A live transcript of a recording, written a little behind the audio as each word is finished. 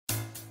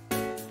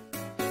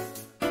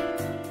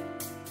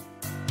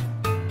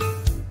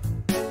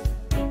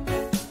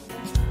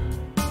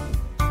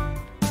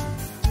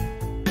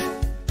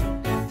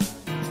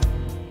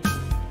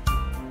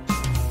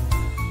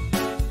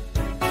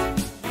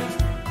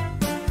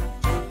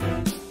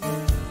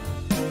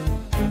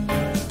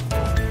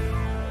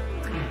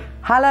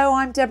Hello,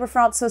 I'm Deborah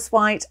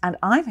Frances-White and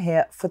I'm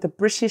here for the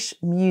British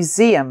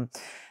Museum.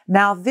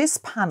 Now, this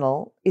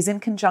panel is in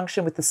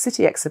conjunction with the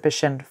City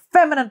exhibition,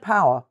 Feminine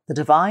Power, the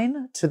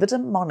Divine to the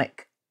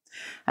Demonic.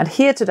 And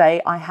here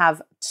today I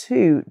have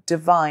two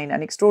divine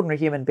and extraordinary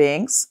human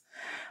beings,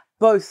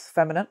 both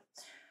feminine.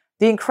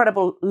 The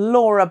incredible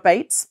Laura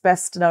Bates,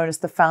 best known as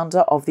the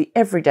founder of the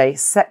Everyday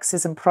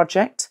Sexism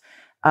Project,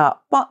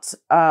 but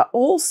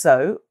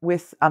also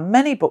with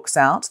many books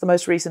out, the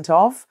most recent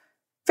of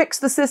Fix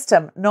the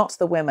System, Not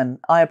the Women.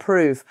 I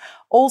approve.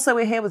 Also,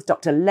 we're here with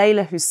Dr.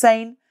 Leyla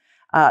Hussein.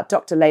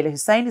 Dr. Leyla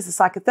Hussein is a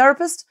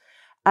psychotherapist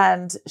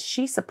and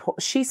she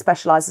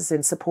specialises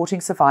in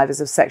supporting survivors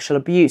of sexual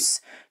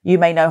abuse. You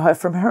may know her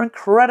from her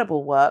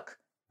incredible work,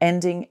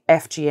 Ending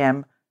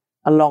FGM,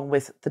 along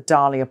with the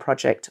Dahlia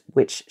Project,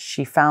 which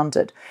she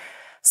founded.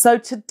 So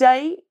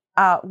today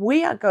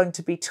we are going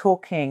to be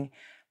talking,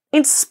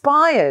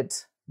 inspired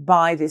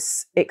by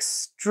this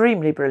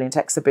extremely brilliant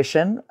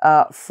exhibition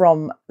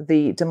from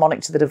the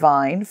demonic to the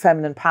divine,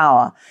 Feminine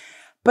Power,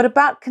 but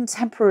about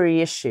contemporary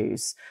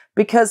issues,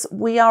 because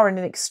we are in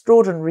an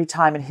extraordinary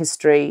time in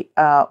history.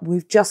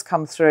 We've just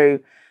come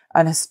through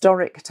an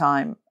historic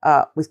time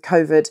with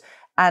COVID,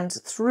 and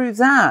through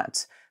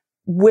that,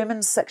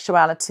 women's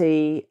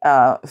sexuality,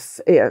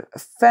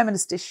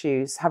 feminist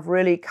issues have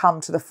really come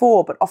to the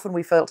fore, but often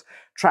we felt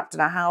trapped in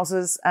our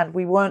houses and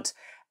we weren't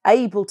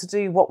able to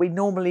do what we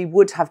normally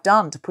would have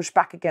done to push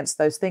back against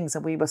those things,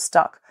 and we were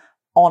stuck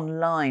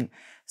online.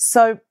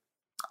 So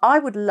I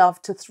would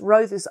love to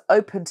throw this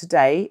open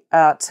today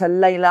to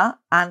Leyla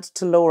and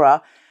to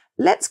Laura.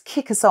 Let's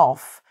kick us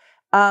off.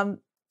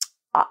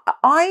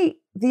 I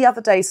the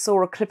other day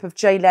saw a clip of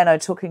Jay Leno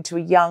talking to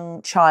a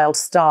young child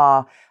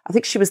star. I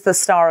think she was the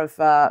star of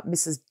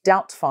Mrs.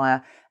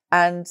 Doubtfire,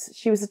 and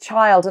she was a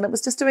child, and it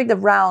was just doing the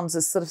rounds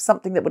as sort of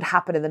something that would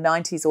happen in the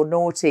 90s or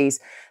noughties,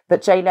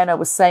 that Jay Leno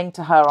was saying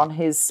to her on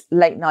his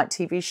late night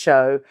TV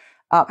show,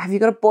 have you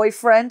got a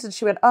boyfriend? And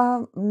she went,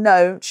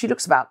 no. She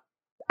looks about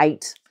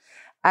 8.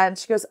 And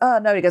she goes, oh,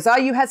 no. He goes,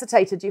 you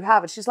hesitated, you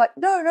have. And she's like,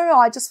 no,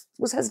 I just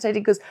was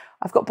hesitating because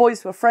I've got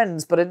boys who are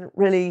friends, but I didn't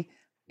really,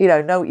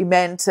 know what you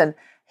meant. And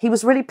he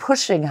was really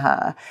pushing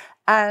her.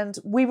 And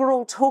we were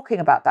all talking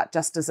about that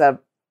just as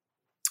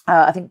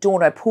I think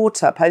Dawn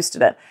O'Porter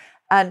posted it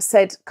and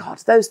said, God,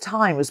 those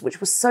times, which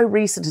were so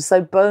recent and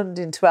so burned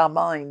into our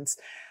minds,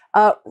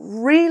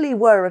 really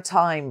were a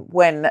time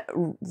when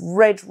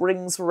red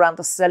rings were around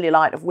the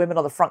cellulite of women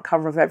on the front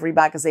cover of every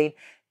magazine.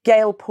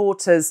 Gail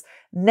Porter's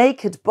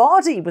naked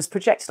body was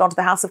projected onto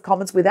the House of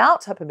Commons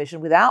without her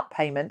permission, without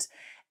payment,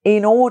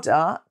 in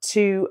order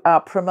to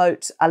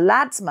promote a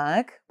lads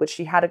mag, which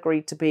she had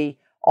agreed to be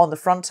on the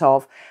front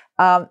of.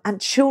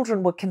 And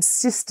children were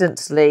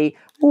consistently,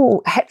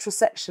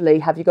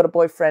 heterosexually, have you got a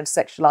boyfriend,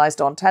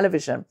 sexualized on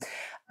television.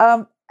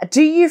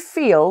 Do you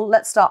feel,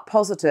 let's start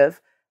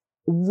positive,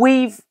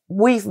 we've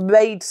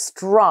made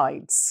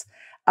strides,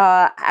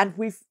 and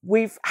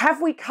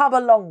have we come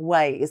a long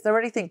way? Is there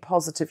anything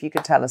positive you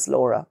can tell us,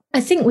 Laura? I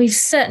think we've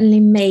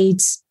certainly made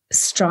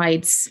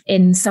strides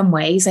in some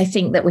ways. I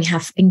think that we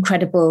have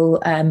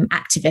incredible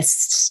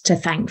activists to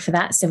thank for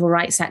that, civil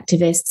rights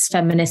activists,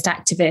 feminist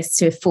activists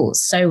who have fought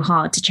so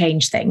hard to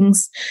change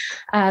things.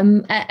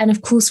 And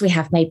of course, we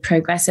have made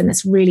progress, and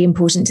that's really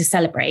important to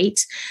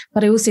celebrate.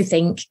 But I also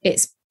think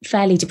it's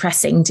fairly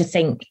depressing to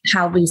think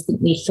how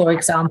recently, for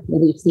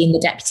example, we've seen the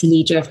Deputy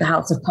Leader of the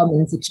House of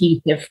Commons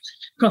accused of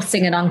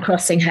crossing and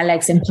uncrossing her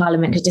legs in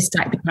Parliament to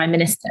distract the Prime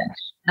Minister.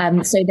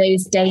 So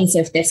those days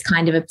of this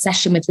kind of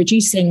obsession with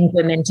reducing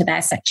women to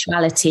their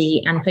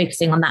sexuality and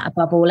focusing on that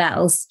above all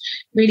else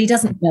really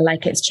doesn't feel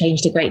like it's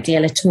changed a great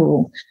deal at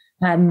all.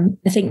 I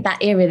think that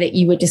era that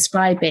you were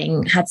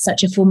describing had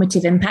such a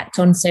formative impact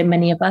on so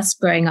many of us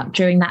growing up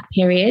during that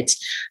period.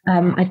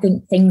 I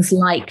think things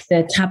like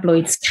the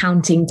tabloids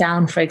counting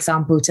down, for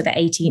example, to the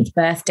 18th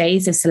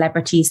birthdays of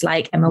celebrities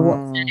like Emma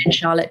Watson and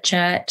Charlotte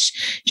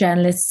Church,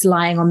 journalists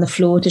lying on the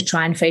floor to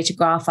try and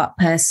photograph up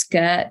her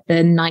skirt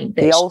the night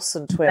that the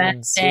Olsen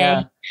twins,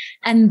 yeah.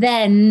 And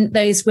then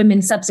those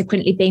women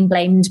subsequently being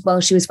blamed while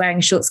she was wearing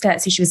a short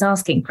skirt, so she was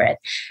asking for it.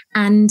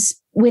 And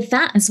with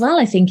that as well,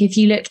 I think if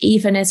you look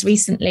even as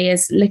recently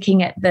as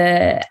looking at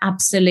the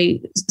absolute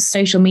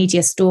social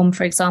media storm,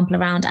 for example,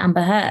 around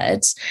Amber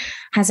Heard,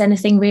 has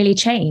anything really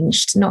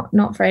changed?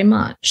 Not very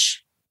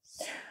much.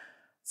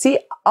 See,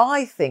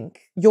 I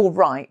think you're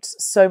right.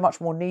 So much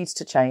more needs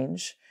to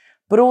change.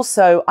 But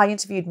also, I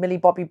interviewed Millie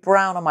Bobby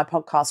Brown on my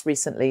podcast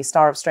recently,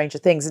 star of Stranger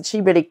Things, and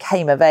she really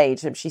came of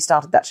age. She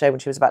started that show when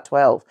she was about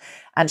 12.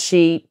 And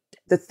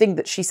the thing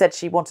that she said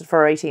she wanted for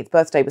her 18th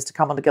birthday was to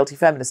come on The Guilty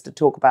Feminist and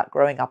talk about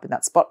growing up in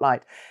that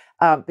spotlight,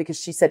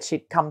 because she said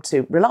she'd come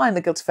to rely on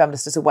The Guilty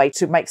Feminist as a way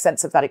to make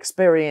sense of that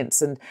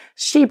experience. And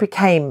she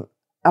became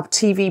a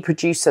TV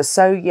producer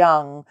so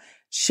young.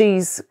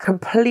 She's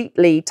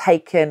completely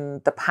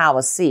taken the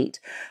power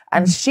seat.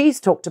 And she's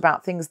talked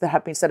about things that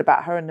have been said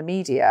about her in the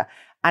media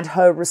and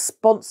her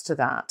response to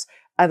that,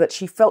 that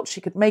she felt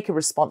she could make a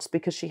response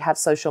because she had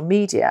social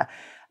media.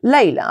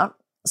 Leyla,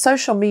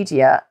 social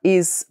media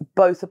is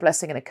both a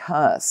blessing and a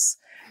curse.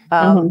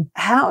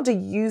 How do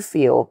you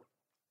feel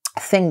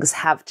things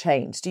have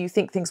changed? Do you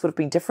think things would have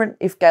been different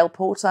if Gail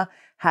Porter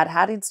had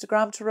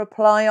Instagram to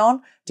rely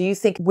on? Do you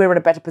think we're in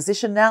a better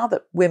position now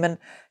that women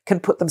can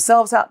put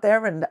themselves out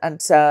there and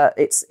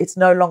it's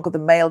no longer the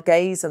male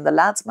gaze and the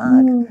lads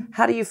mag?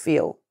 How do you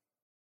feel?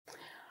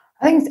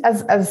 I think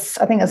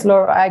as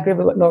Laura, I agree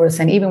with what Laura's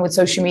saying. Even with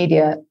social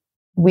media,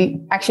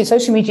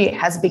 social media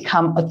has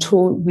become a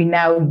tool we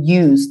now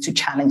use to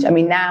challenge. I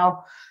mean,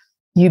 now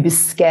you'd be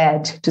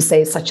scared to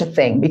say such a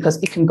thing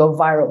because it can go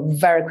viral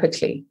very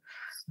quickly.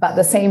 But at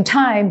the same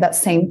time, that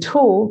same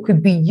tool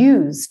could be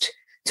used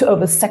to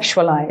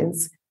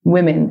over-sexualize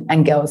women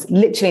and girls.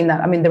 Literally in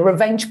that. I mean, the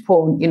revenge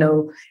porn,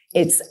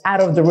 it's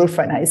out of the roof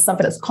right now. It's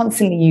something that's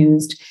constantly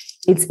used.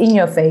 It's in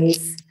your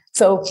face.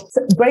 So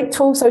great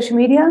tool, social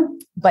media,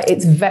 but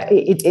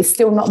it's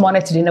still not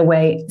monitored in a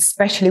way,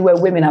 especially where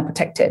women are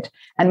protected.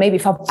 And maybe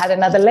if I add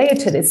another layer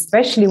to this,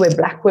 especially where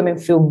Black women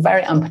feel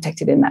very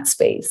unprotected in that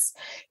space.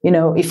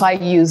 If I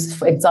use,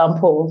 for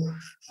example,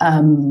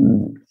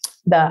 the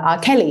R.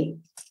 Kelly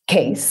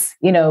case,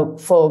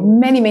 for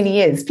many, many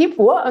years,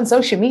 people were on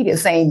social media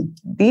saying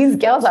these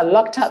girls are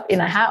locked up in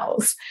a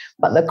house.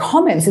 But the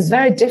comments is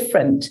very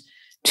different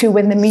to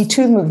when the Me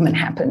Too movement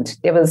happened.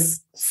 There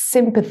was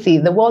sympathy,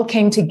 the world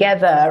came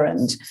together,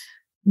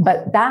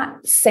 but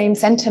that same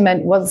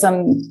sentiment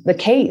wasn't the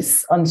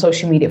case on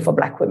social media for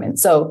Black women.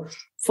 So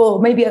for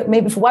maybe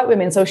for white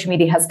women, social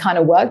media has kind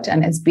of worked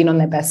and it's been on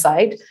their best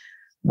side.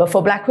 But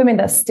for Black women,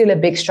 that's still a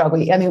big struggle.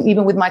 I mean,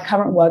 even with my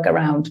current work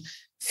around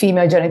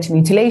female genital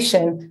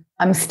mutilation,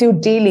 I'm still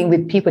dealing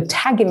with people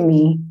tagging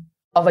me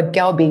of a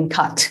girl being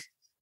cut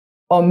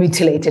or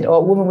mutilated or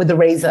a woman with a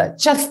razor,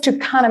 just to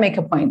kind of make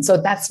a point. So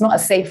that's not a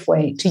safe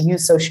way to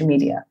use social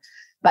media.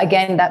 But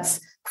again, that's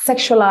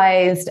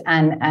sexualized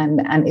and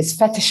it's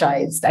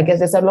fetishized. I guess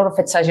there's a lot of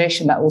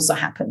fetishization that also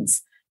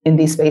happens in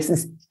these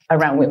spaces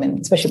around women,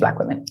 especially Black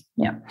women.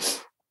 Yeah.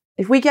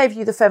 If we gave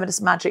you the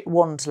feminist magic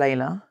wand,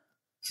 Leyla,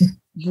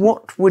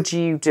 what would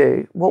you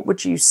do? What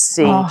would you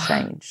see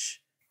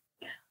change?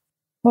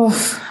 Oh,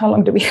 how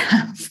long do we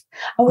have?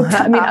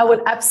 I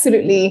would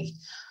absolutely,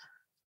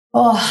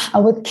 I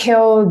would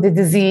kill the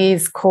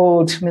disease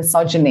called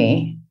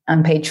misogyny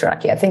and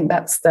patriarchy. I think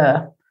that's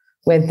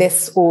where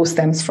this all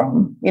stems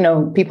from.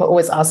 People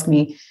always ask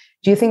me,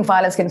 do you think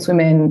violence against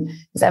women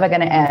is ever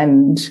going to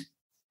end?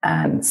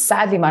 And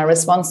sadly, my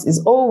response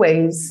is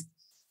always,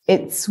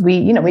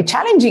 we're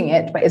challenging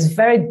it, but it's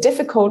very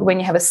difficult when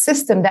you have a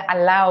system that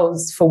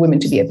allows for women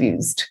to be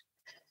abused.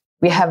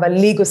 We have a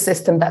legal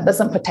system that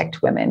doesn't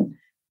protect women.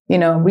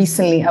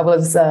 Recently I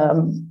was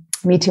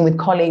meeting with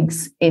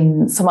colleagues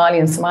in Somalia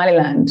and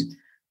Somaliland,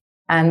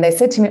 and they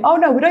said to me, oh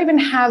no, we don't even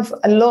have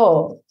a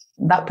law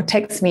that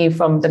protects me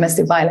from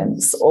domestic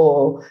violence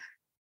or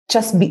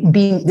just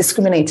being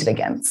discriminated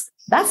against.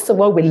 That's the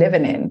world we're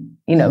living in,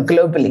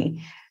 globally.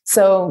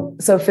 So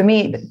for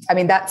me, I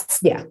mean, that's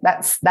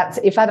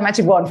if I had a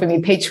magic wand, for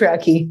me,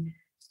 patriarchy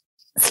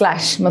 /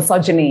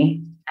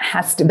 misogyny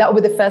that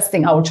would be the first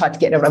thing I would try to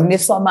get around. I mean,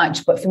 there's so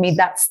much, but for me,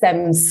 that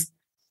stems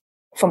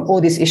from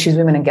all these issues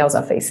women and girls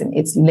are facing.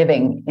 It's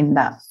living in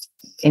that,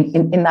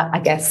 I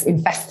guess,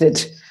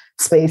 infested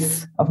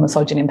space of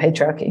misogyny and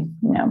patriarchy.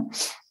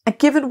 And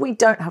given we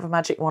don't have a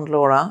magic wand,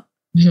 Laura,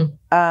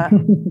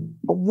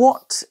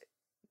 what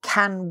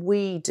can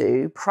we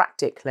do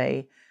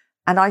practically?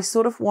 And I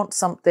sort of want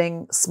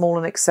something small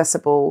and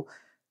accessible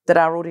that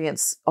our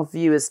audience of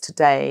viewers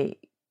today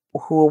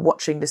who are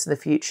watching this in the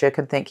future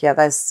can think, yeah,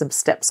 there's some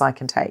steps I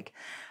can take.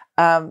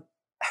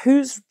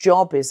 Whose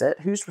job is it?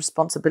 Whose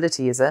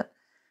responsibility is it?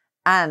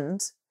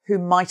 And who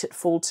might it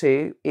fall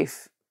to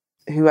if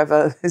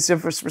whoever whose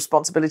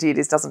responsibility it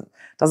is doesn't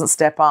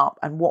step up?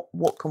 And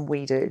what can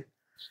we do?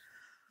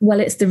 Well,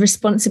 it's the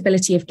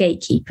responsibility of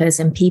gatekeepers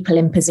and people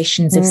in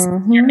positions of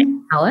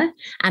power.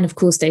 And of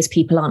course, those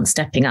people aren't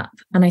stepping up.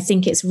 And I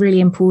think it's really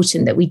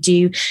important that we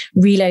do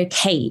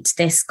relocate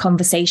this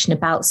conversation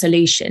about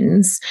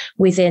solutions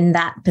within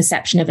that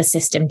perception of a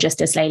system,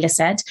 just as Leyla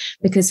said,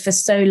 because for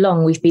so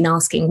long we've been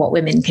asking what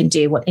women can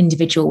do, what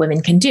individual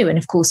women can do. And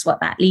of course, what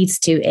that leads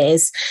to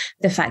is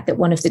the fact that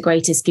one of the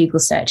greatest Google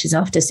searches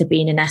after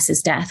Sabina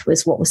Nessa's death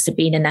was, what was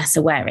Sabina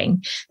Nessa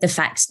wearing? The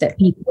fact that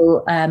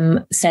people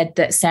said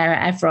that Sarah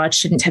Everard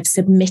shouldn't have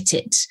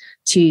submitted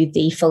to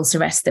the false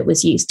arrest that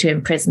was used to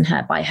imprison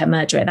her by her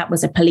murderer. That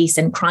was a police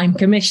and crime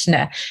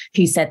commissioner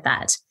who said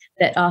that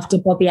after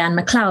Bobby Ann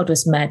McLeod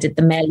was murdered,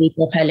 the mayor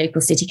leader of her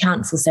local city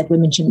council said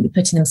women shouldn't be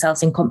putting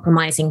themselves in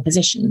compromising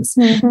positions.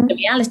 The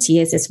reality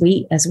is, as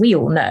we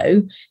all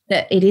know,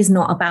 that it is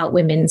not about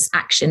women's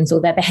actions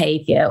or their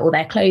behavior or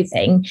their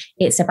clothing.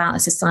 It's about a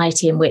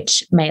society in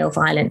which male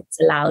violence is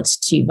allowed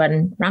to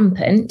run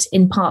rampant,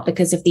 in part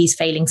because of these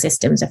failing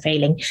systems, a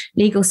failing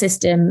legal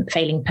system,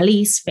 failing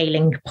police,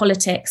 failing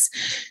politics.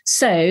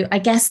 So I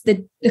guess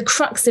the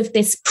crux of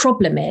this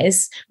problem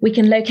is we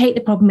can locate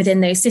the problem within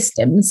those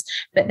systems,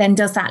 but then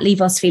does that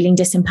leave us feeling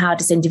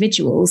disempowered as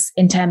individuals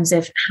in terms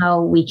of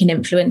how we can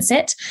influence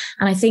it?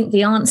 And I think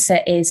the answer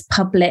is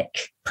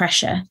public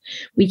pressure.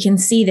 We can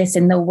see this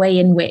in the way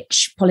in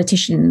which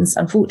politicians,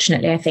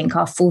 unfortunately, I think,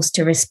 are forced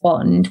to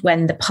respond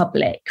when the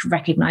public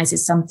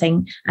recognizes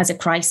something as a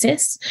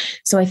crisis.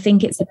 So I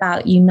think it's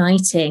about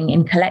uniting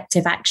in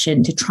collective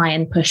action to try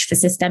and push for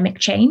systemic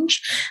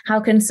change. How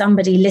can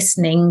somebody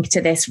listening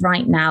to this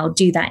right now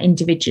do that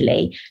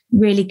individually?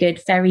 Really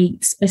good, very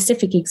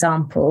specific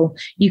example.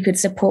 You could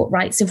support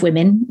Rights of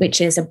Women, which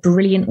is a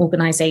brilliant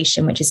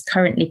organization which is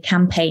currently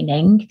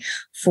campaigning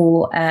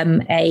for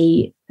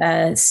a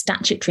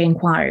statutory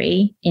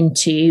inquiry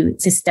into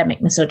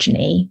systemic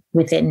misogyny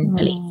within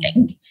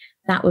policing.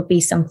 That would be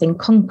something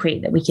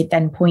concrete that we could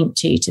then point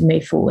to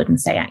move forward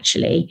and say,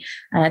 actually,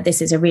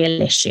 this is a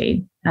real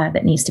issue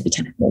that needs to be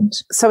tackled.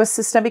 So a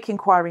systemic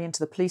inquiry into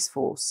the police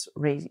force,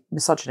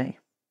 misogyny?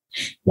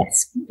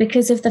 Yes,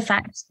 because of the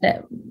fact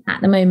that at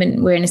the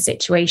moment we're in a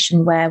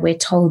situation where we're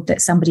told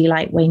that somebody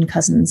like Wayne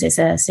Couzens is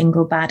a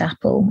single bad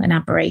apple, an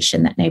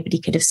aberration that nobody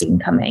could have seen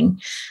coming,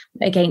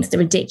 against the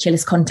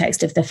ridiculous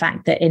context of the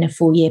fact that in a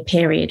 4-year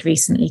period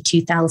recently,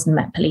 2,000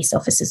 Met police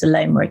officers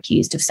alone were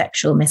accused of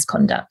sexual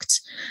misconduct.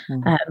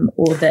 And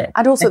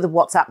also the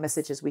WhatsApp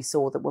messages we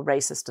saw that were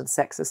racist and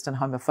sexist and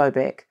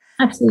homophobic.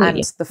 Absolutely.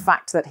 And the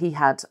fact that he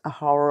had a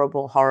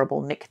horrible,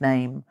 horrible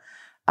nickname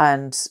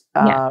and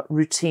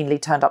routinely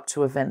turned up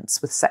to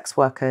events with sex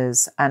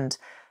workers. And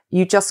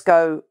you just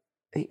go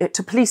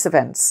to police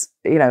events,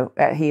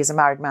 he is a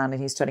married man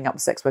and he's turning up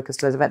with sex workers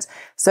to those events.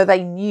 So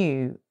they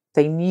knew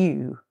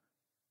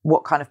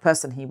what kind of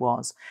person he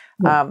was.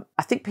 I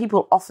think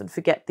people often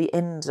forget the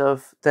end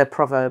of the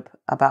proverb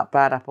about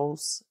bad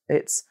apples.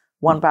 It's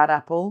one bad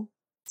apple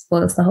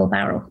spoils the whole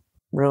barrel.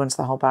 Ruins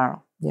the whole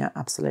barrel. Yeah,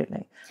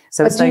 absolutely.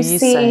 So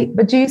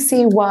But do you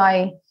see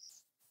why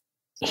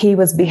he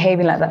was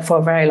behaving like that for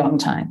a very long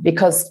time?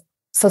 Because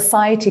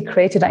society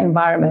created an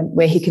environment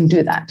where he can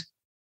do that.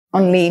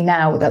 Only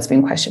now that's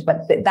been questioned.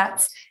 But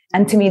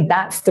and to me,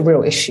 that's the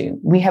real issue.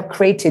 We have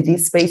created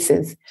these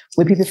spaces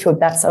where people feel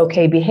that's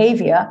okay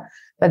behavior.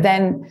 But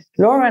then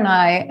Laura and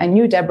I and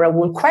you, Deborah,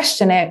 will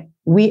question it.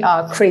 We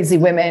are crazy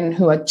women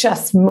who are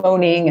just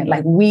moaning and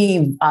like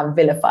we are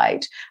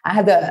vilified. I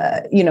had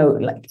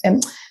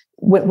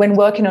when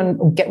working on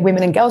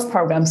women and girls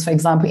programs, for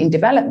example, in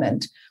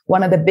development,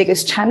 one of the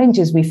biggest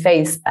challenges we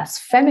face as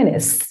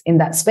feminists in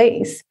that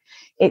space,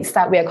 it's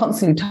that we are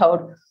constantly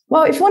told,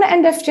 well, if you want to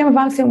end FGM and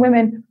violence in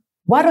women,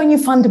 why don't you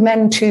fund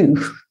men too?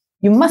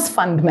 You must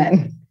fund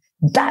men.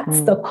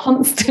 That's the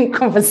constant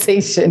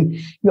conversation.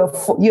 You're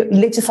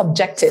literally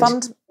subjected.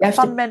 Fund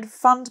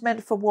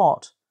men for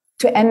what?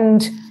 To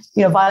end,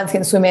 violence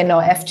against women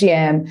or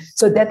FGM.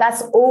 So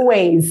that's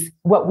always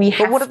what we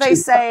have. But what are they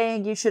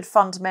saying you should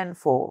fund men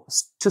for?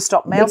 To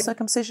stop male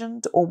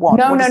circumcision or what?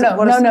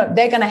 No.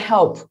 They're going to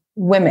help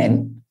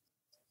women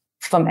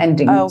from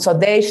ending. So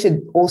they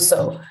should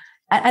also.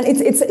 And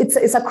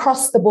it's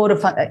across the board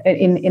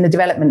in the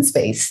development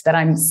space that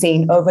I'm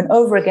seeing over and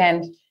over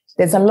again.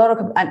 There's a lot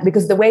of,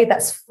 because the way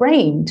that's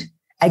framed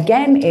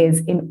again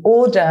is in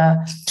order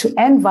to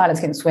end violence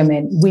against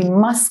women, we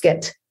must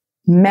get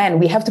men.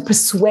 We have to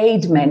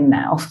persuade men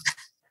now.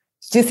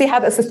 Do you see how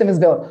the system is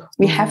built?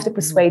 We have to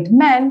persuade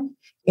men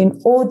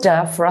in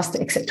order for us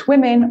to accept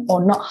women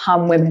or not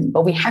harm women,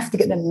 but we have to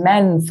get the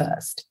men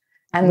first.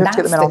 And that's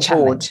the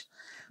challenge.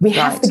 We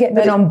have to get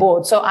men on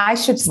board. So I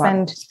should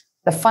spend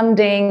the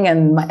funding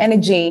and my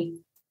energy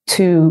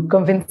to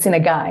convincing a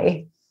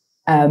guy.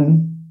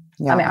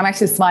 I mean, I'm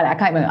actually smiling. I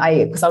can't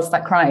even, because I'll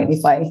start crying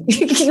if I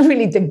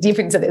really dig deep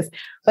into this.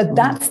 But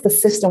that's the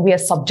system we are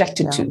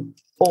subjected to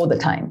all the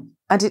time.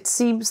 And it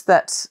seems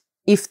that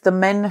if the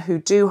men who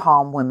do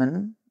harm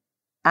women,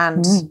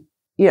 and,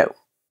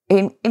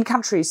 in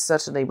countries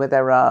certainly where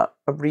there are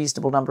a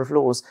reasonable number of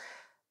laws,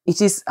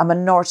 it is a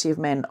minority of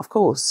men, of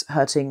course,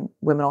 hurting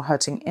women or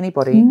hurting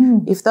anybody.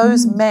 If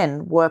those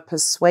men were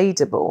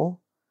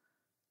persuadable,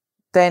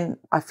 then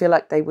I feel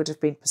like they would have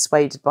been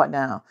persuaded by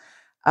now.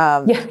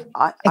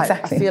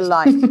 Exactly. I feel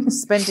like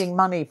spending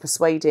money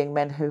persuading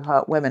men who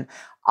hurt women.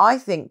 I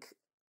think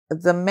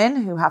the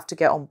men who have to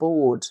get on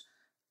board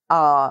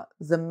are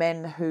the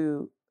men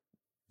who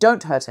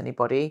don't hurt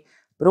anybody,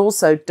 but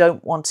also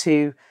don't want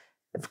to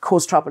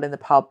cause trouble in the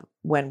pub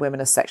when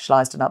women are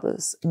sexualized and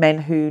others. Men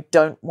who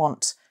don't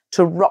want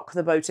to rock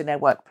the boat in their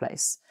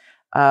workplace.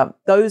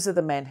 Those are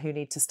the men who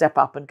need to step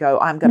up and go,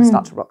 I'm going to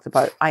start to rock the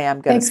boat. I am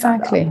going to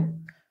stand up.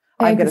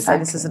 I'm going to say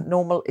this isn't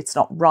normal. It's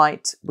not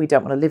right. We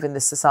don't want to live in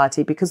this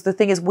society, because the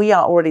thing is, we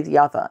are already the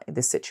other in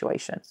this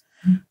situation.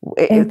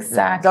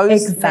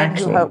 Those men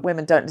who hurt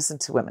women don't listen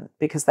to women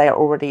because they've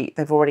already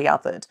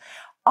othered.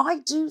 I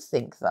do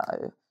think,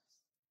 though,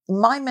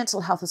 my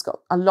mental health has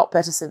got a lot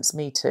better since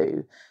Me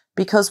Too,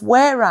 because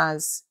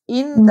whereas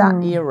in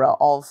that era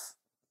of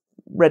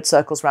red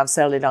circles around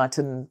cellulite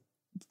and,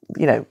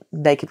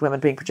 naked women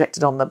being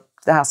projected on the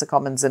House of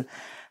Commons and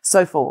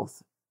so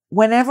forth,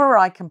 whenever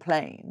I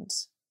complained,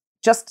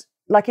 just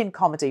like in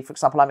comedy, for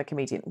example, I'm a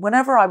comedian.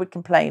 Whenever I would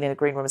complain in a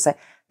green room and say,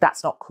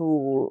 that's not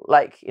cool,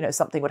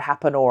 something would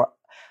happen, or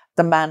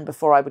the man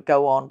before I would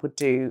go on would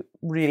do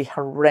really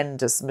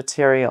horrendous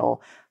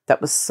material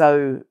that was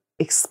so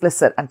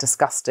explicit and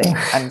disgusting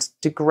and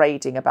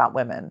degrading about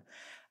women,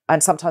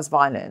 and sometimes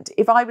violent.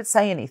 If I would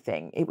say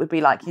anything, it would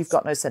be like, you've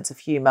got no sense of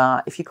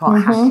humor. If you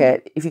can't hack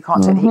it, if you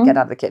can't take the heat, get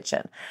out of the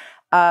kitchen.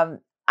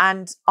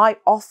 And I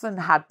often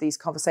had these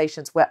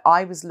conversations where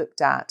I was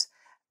looked at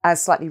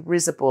as slightly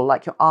risible,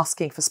 like you're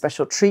asking for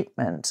special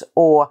treatment,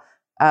 or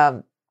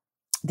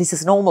this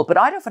is normal. But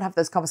I'd often have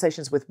those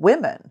conversations with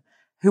women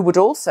who would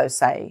also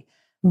say,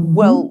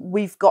 well,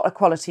 we've got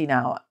equality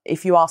now.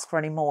 If you ask for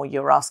any more,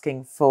 you're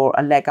asking for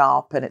a leg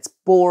up, and it's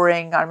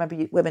boring. I remember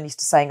women used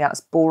to saying that it's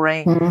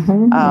boring.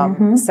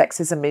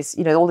 Sexism is,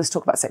 all this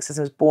talk about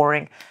sexism is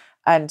boring,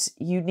 and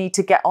you need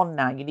to get on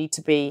now. You need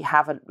to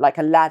have a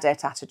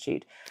ladette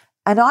attitude.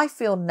 And I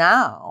feel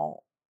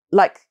now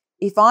like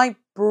if I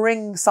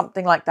bring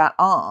something like that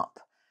up,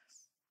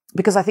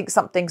 because I think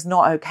something's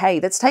not okay,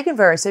 that's taken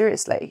very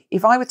seriously.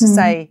 If I were to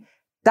say,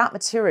 that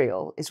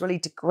material is really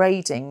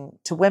degrading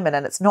to women,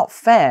 and it's not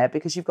fair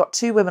because you've got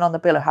two women on the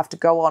bill who have to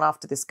go on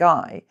after this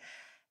guy,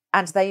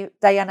 and they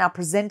are now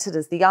presented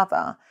as the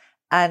other.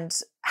 And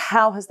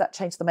how has that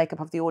changed the makeup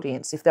of the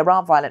audience? If there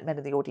are violent men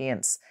in the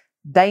audience,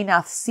 they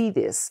now see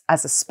this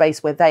as a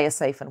space where they are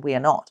safe and we are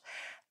not.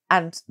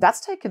 And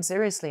that's taken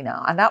seriously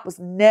now. And that was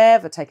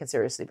never taken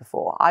seriously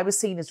before. I was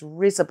seen as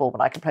risible when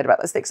I complained about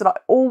those things, and I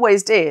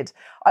always did.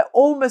 I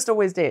almost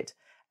always did.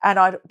 And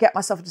I'd get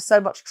myself into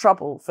so much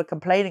trouble for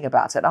complaining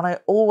about it. And I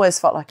always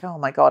felt like, oh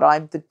my God,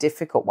 I'm the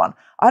difficult one.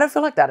 I don't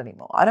feel like that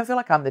anymore. I don't feel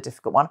like I'm the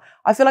difficult one.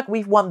 I feel like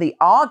we've won the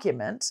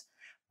argument,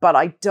 but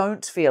I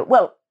don't feel,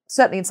 well,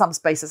 certainly in some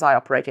spaces I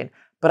operate in,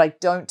 but I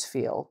don't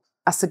feel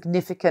a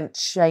significant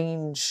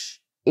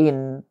change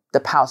in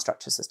the power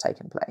structures has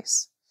taken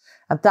place.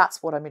 And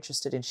that's what I'm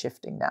interested in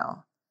shifting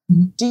now.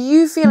 Do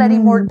you feel any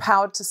more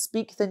empowered to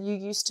speak than you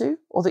used to,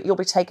 or that you'll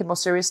be taken more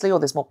seriously, or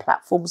there's more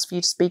platforms for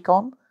you to speak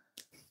on?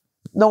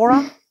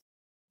 Nora?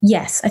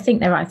 Yes, I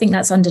think they're right. I think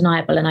that's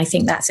undeniable. And I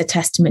think that's a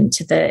testament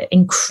to the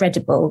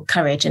incredible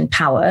courage and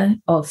power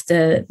of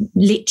the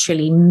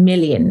literally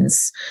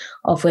millions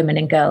of women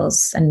and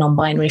girls and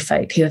non-binary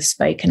folk who have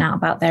spoken out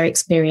about their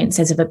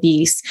experiences of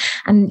abuse.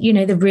 And,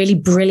 the really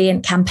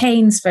brilliant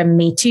campaigns from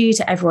Me Too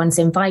to Everyone's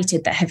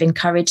Invited that have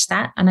encouraged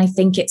that. And I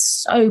think it's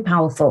so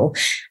powerful.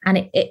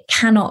 And it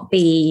cannot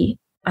be,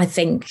 I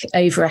think,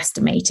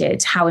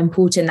 overestimated how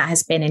important that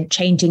has been in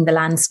changing the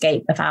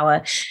landscape of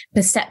our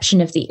perception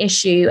of the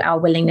issue, our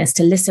willingness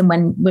to listen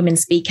when women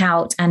speak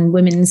out, and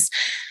women's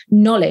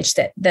knowledge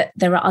that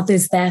there are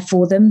others there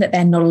for them, that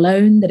they're not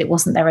alone, that it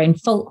wasn't their own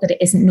fault, that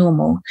it isn't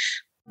normal.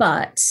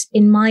 But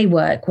in my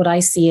work, what I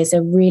see is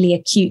a really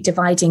acute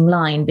dividing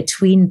line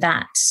between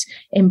that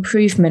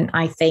improvement,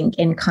 I think,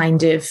 in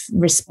kind of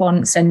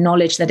response and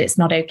knowledge that it's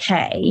not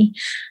okay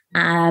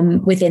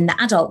within the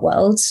adult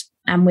world,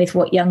 and with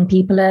what young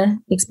people are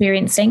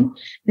experiencing.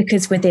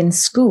 Because within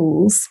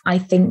schools, I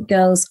think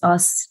girls are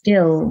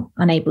still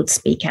unable to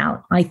speak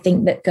out. I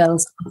think that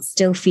girls are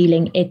still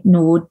feeling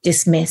ignored,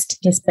 dismissed,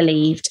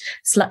 disbelieved,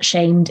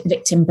 slut-shamed,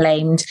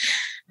 victim-blamed.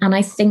 And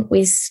I think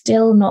we're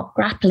still not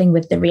grappling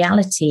with the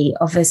reality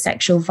of a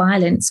sexual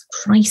violence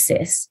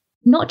crisis,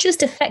 not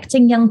just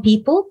affecting young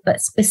people, but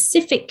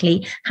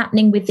specifically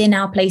happening within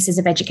our places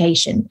of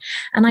education.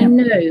 And I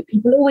know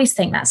people always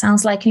think that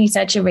sounds like an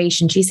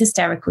exaggeration. She's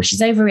hysterical.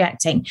 She's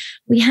overreacting.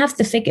 We have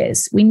the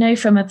figures. We know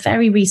from a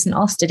very recent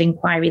Ofsted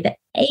inquiry that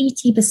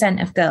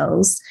 80% of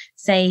girls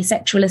say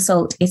sexual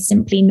assault is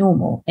simply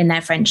normal in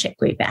their friendship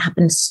group. It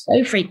happens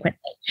so frequently.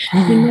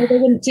 We know they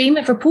wouldn't dream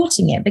of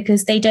reporting it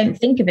because they don't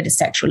think of it as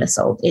sexual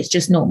assault. It's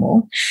just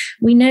normal.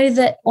 We know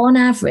that on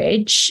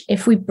average,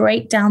 if we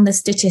break down the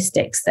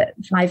statistics, that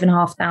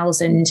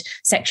 5,500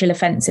 sexual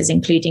offences,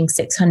 including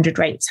 600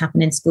 rapes,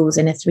 happen in schools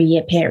in a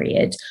 3-year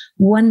period.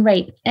 One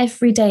rape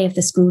every day of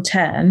the school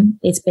term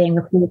is being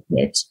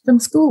reported from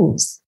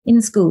schools,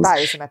 in schools. That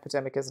is an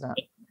epidemic, isn't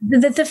it?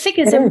 The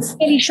figures are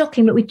really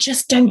shocking, but we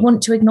just don't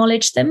want to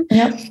acknowledge them.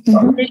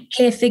 Really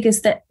clear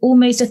figures that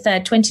almost a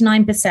third,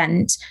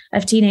 29%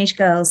 of teenage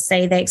girls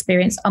say they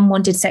experience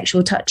unwanted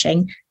sexual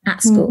touching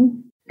at school.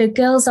 So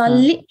girls are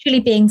literally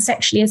being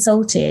sexually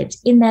assaulted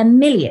in their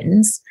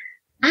millions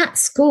at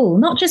school,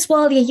 not just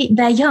while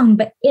they're young,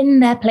 but in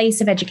their place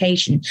of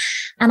education.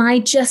 And I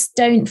just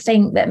don't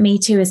think that Me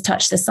Too has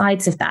touched the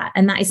sides of that.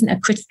 And that isn't a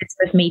criticism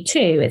of Me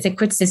Too. It's a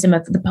criticism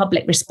of the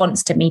public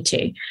response to Me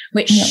Too,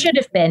 which should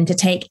have been to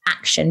take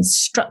action,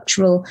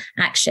 structural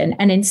action.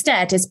 And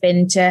instead has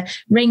been to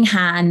wring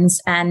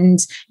hands and,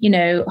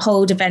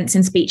 hold events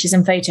and speeches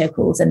and photo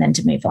calls and then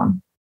to move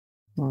on.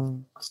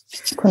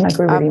 Couldn't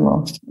agree with you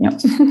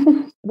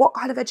more. What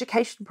kind of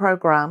education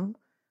program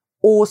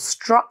or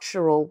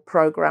structural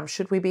program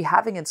should we be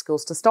having in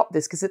schools to stop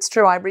this? Because it's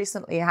true, I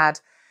recently had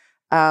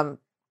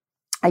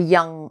a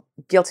young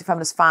Guilty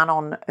Feminist fan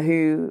on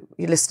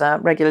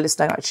regular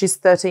listener. She's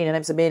 13, her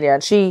name's Amelia,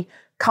 and she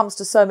comes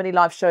to so many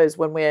live shows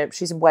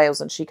she's in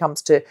Wales, and she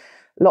comes to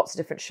lots of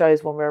different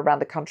shows when we're around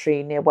the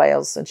country near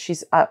Wales, and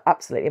she's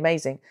absolutely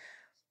amazing.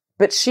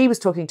 But she was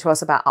talking to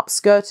us about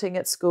upskirting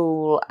at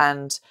school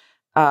and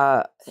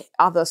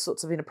other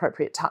sorts of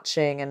inappropriate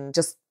touching and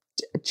just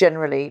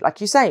generally, like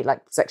you say,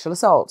 like sexual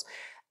assault.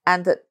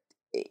 and that,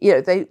 you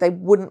know, they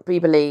wouldn't be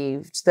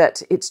believed,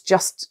 that it's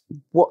just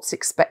what's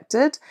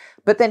expected.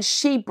 But then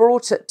she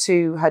brought it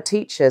to her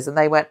teachers and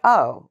they went,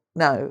 oh,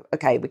 no,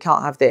 okay, we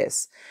can't have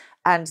this.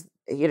 And,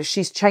 you know,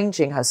 she's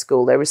changing her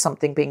school. There is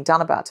something being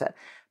done about it.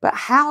 But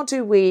how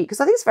do we, because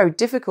I think it's very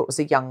difficult as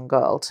a young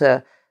girl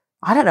to,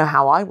 I don't know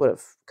how I would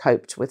have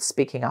coped with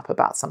speaking up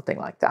about something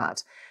like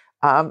that.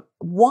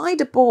 Why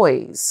do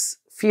boys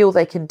feel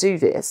they can do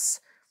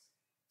this,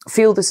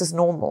 feel this is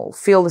normal,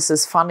 feel this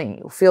is funny,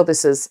 or feel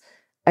this is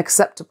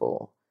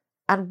acceptable?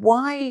 And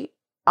why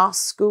are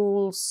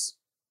schools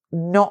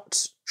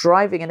not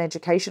driving an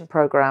education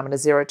program and a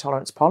zero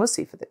tolerance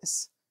policy for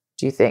this,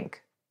 do you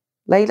think?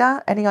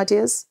 Leyla, any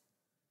ideas?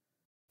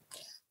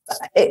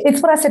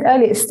 It's what I said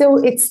earlier. It's still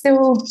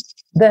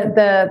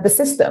the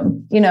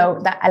system, you know,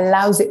 that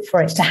allows it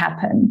for it to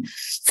happen.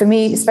 For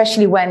me,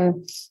 especially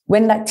when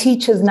that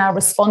teachers now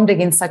responding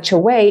in such a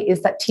way,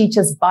 is that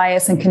teachers'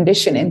 bias and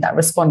conditioning that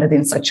responded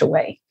in such a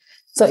way.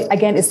 So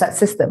again, it's that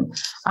system.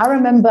 I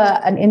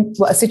remember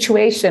a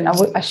situation.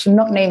 I should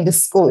not name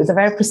this school. It's a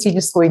very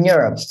prestigious school in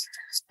Europe,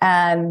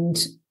 and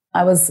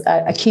I was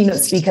a keynote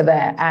speaker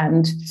there,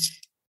 and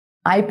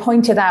I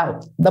pointed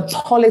out the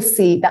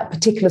policy that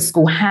particular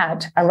school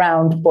had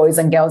around boys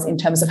and girls in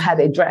terms of how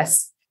they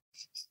dress.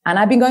 And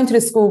I've been going to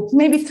the school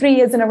maybe 3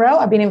 years in a row.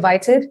 I've been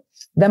invited.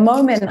 The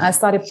moment I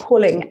started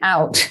pulling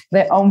out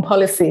their own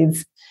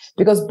policies,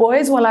 because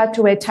boys were allowed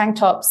to wear tank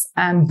tops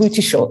and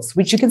booty shorts,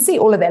 which you can see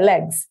all of their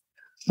legs,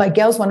 but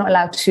girls were not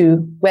allowed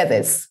to wear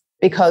this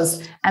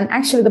and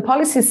actually the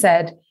policy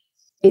said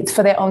it's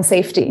for their own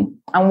safety.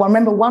 And I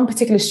remember one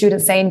particular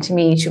student saying to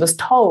me, she was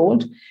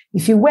told,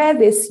 if you wear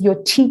this, your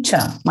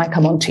teacher might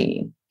come on to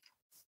you.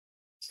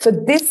 So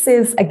this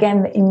is,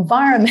 again, the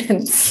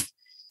environment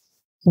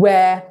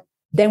where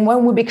then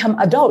when we become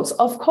adults,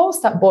 of course,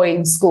 that boy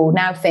in school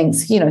now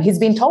thinks, you know, he's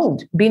been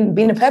told,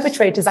 being a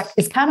perpetrator is like,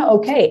 it's kind of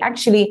okay.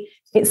 Actually,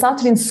 it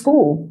started in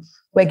school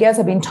where girls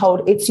are being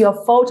told it's your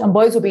fault and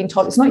boys were being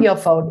told it's not your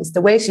fault, it's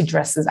the way she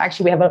dresses.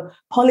 Actually, we have a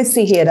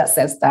policy here that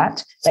says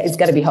that it's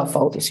got to be her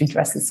fault if she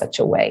dresses such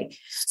a way.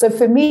 So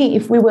for me,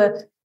 if we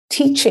were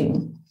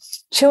teaching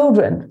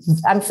children,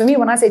 and for me,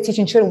 when I say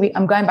teaching children,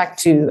 I'm going back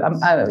to,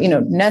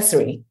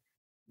 nursery.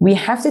 We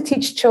have to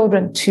teach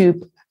children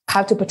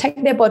how to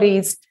protect their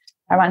bodies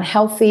around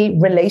healthy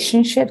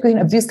relationships,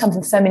 because abuse comes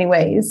in so many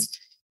ways,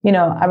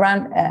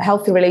 around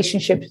healthy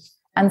relationships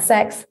and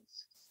sex.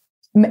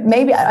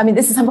 Maybe,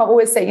 this is something I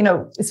always say,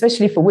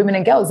 especially for women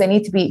and girls, they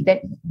need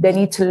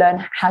to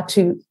learn how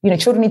to,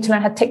 children need to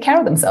learn how to take care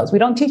of themselves. We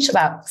don't teach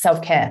about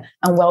self-care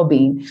and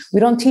well-being.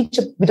 We don't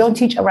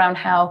teach around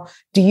how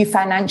do you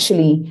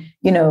financially,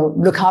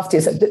 look after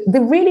yourself.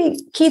 The really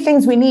key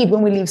things we need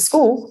when we leave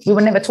school, we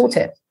were never taught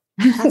it.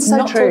 That's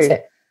so true.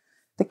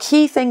 The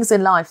key things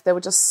in life, there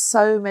were just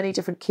so many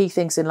different key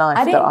things in life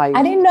I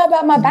didn't know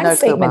about my bank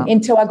statement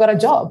until I got a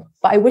job.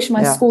 But I wish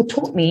my school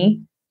taught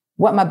me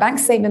what my bank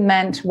statement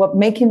meant, what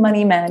making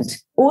money meant,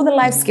 all the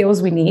life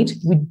skills we need.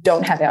 We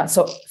don't have that.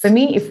 So for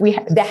me,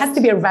 there has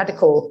to be a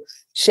radical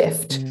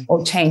shift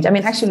or change.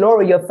 Actually,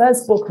 Laura, your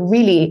first book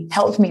really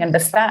helped me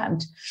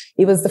understand.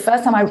 It was the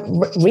first time I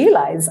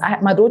realized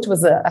my daughter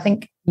was, I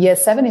think, year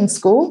 7 in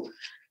school.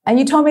 And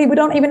you told me we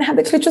don't even have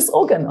the clitoris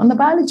organ on the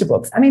biology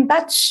books.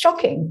 That's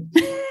shocking.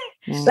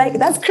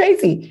 That's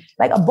crazy.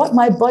 But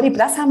my body,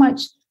 that's how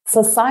much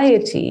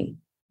society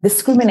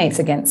discriminates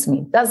against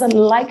me, doesn't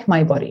like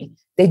my body.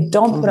 They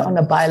don't put it on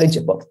the biology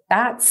book.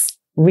 That's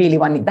really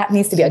that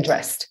needs to be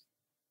addressed,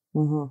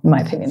 in my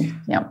opinion.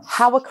 Yeah.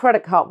 How a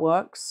credit card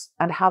works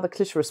and how the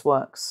clitoris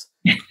works.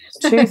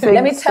 Two things.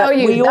 Let me tell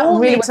you, we all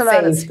need to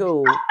learn at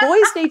school.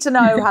 Boys need to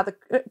know how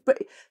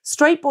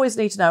straight boys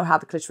need to know how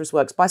the clitoris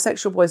works.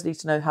 Bisexual boys need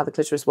to know how the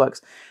clitoris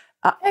works.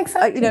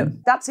 Exactly.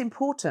 That's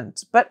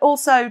important. But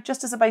also,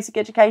 just as a basic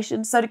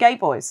education, so do gay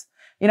boys.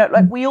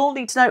 We all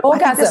need to know.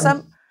 Orgasm. I think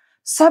there's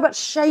so much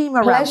shame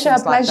around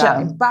things like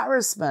that,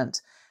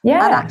 embarrassment.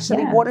 Yeah. And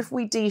actually, what if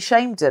we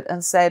de-shamed it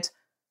and said,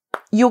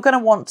 you're going to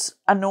want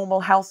a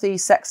normal, healthy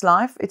sex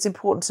life. It's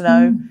important to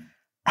know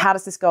how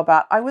does this go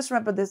about. I always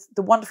remember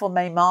the wonderful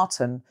Mae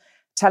Martin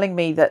telling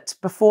me that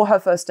before her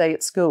first day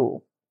at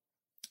school,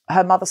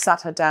 her mother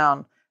sat her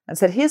down and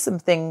said, here's some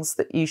things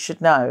that you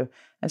should know.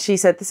 And she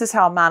said, this is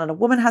how a man and a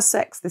woman has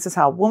sex. This is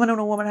how a woman and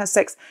a woman has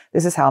sex.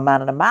 This is how a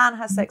man and a man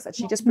has sex. And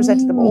she just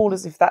presented them all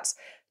as if that's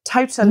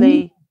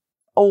totally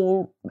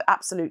all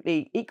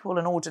absolutely equal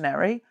and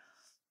ordinary.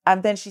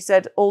 And then she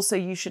said, also,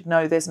 you should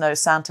know there's no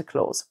Santa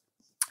Claus.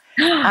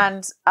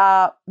 And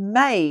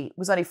May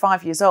was only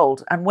 5 years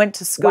old and went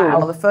to school. And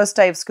on the first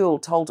day of school,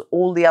 told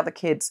all the other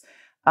kids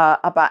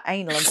about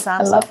anal and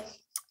Santa.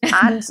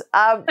 And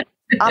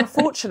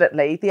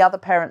unfortunately, the other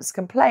parents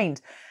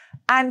complained.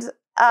 And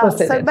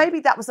so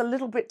maybe that was a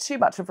little bit too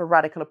much of a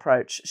radical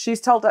approach.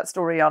 She's told that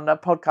story on a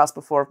podcast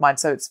before of mine.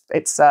 So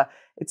it's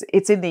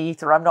in the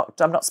ether. I'm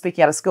not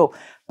speaking out of school.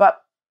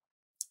 But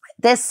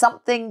there's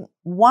something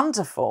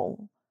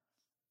wonderful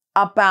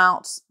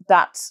about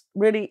that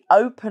really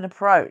open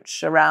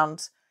approach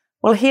around,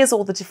 well, here's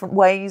all the different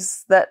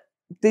ways that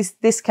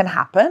this can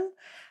happen.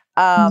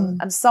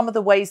 And some of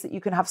the ways that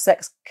you can have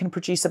sex can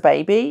produce a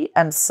baby,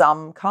 and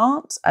some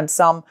can't, and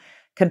some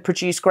can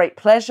produce great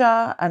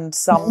pleasure, and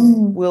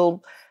some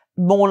will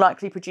more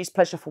likely produce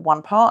pleasure for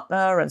one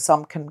partner, and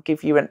some can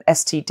give you an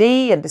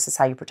STD, and this is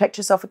how you protect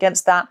yourself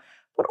against that.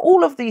 But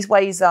all of these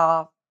ways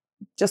are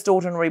just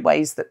ordinary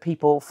ways that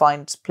people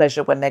find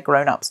pleasure when they're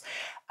grown-ups.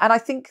 And I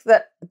think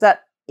that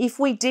if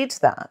we did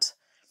that,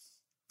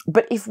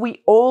 but if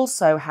we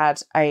also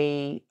had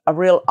a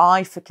real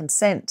eye for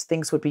consent,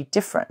 things would be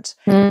different.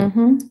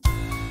 Mm-hmm.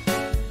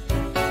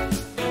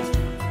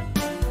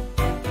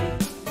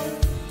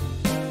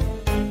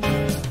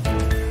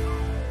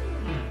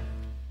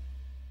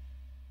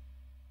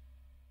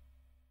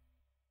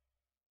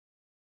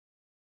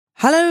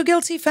 Hello,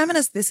 Guilty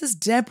Feminist. This is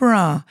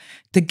Deborah.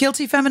 The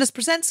Guilty Feminist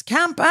presents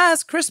Camp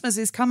As Christmas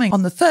is coming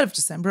on the 3rd of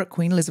December at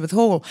Queen Elizabeth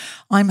Hall.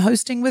 I'm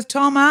hosting with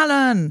Tom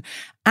Allen.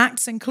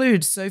 Acts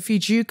include Sophie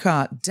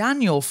Ducat,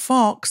 Daniel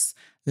Fox,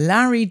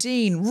 Larry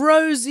Dean,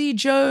 Rosie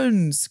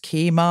Jones,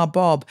 Kemar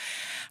Bob,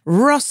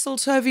 Russell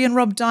Tovey and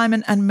Rob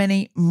Diamond, and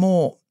many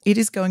more. It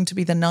is going to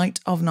be the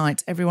night of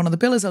nights. Everyone on the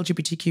bill is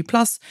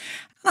LGBTQ+,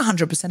 and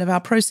 100% of our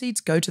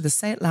proceeds go to the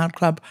Say It Loud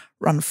Club,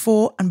 run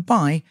for and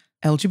by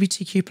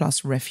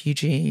LGBTQ+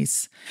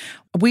 refugees.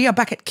 We are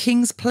back at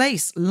King's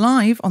Place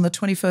live on the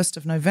 21st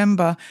of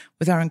November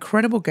with our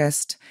incredible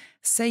guest,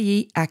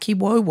 Seyi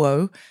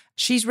Akiwowo.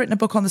 She's written a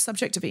book on the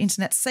subject of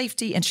internet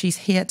safety, and she's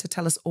here to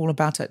tell us all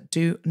about it.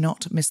 Do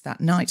not miss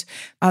that night.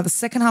 The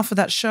second half of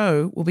that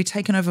show will be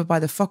taken over by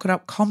the Fuck It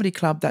Up Comedy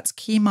Club. That's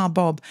Kemar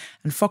Bob,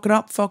 and Fuck It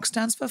Up, Fox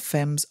stands for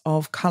Femmes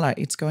of Colour.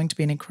 It's going to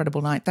be an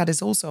incredible night. That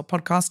is also a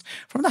podcast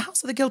from the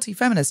House of the Guilty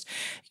Feminist.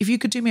 If you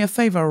could do me a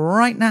favour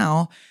right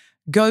now,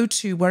 go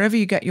to wherever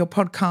you get your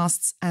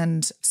podcasts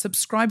and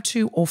subscribe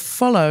to or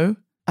follow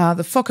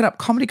the Fuck It Up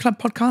Comedy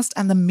Club podcast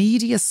and the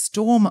Media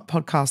Storm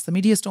podcast. The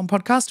Media Storm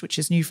podcast, which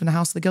is new from the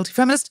House of the Guilty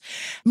Feminist.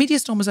 Media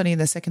Storm was only in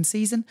their second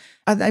season.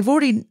 They've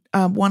already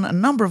won a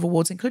number of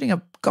awards, including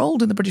a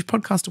gold in the British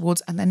Podcast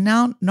Awards, and they're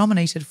now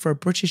nominated for a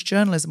British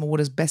Journalism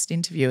Award as Best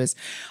Interviewers.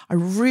 I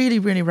really,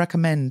 really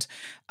recommend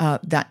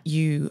that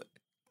you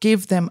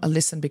give them a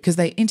listen, because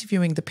they're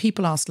interviewing the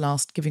people asked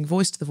last, giving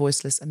voice to the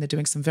voiceless, and they're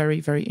doing some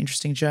very, very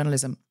interesting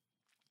journalism.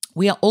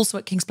 We are also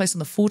at King's Place on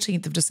the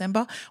 14th of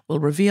December. We'll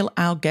reveal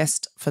our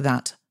guest for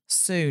that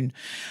soon.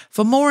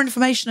 For more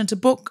information and to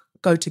book,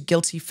 go to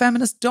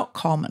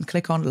guiltyfeminist.com and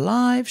click on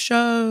live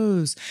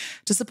shows.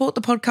 To support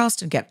the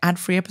podcast and get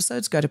ad-free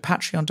episodes, go to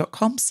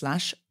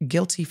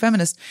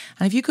patreon.com/guiltyfeminist.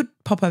 And if you could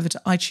pop over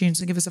to iTunes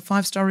and give us a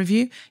 5-star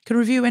review, you can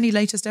review any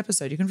latest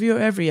episode. You can review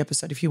every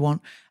episode if you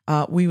want.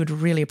 We would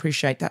really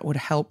appreciate that. Would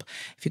help.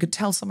 If you could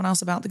tell someone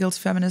else about the Guilty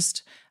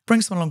Feminist,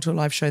 bring someone along to a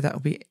live show, that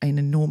would be an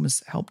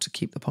enormous help to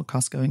keep the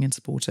podcast going and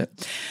support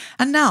it.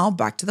 And now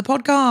back to the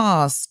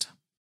podcast.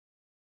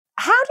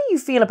 How do you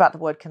feel about the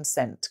word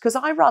consent? Because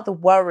I rather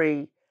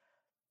worry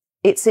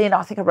it's in,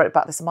 I think I wrote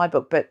about this in my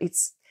book, but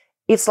it's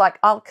like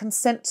I'll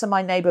consent to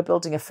my neighbour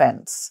building a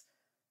fence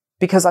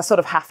because I sort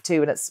of have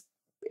to, and it's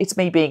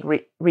me being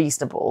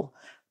reasonable.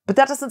 But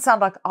that doesn't sound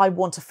like I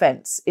want a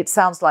fence. It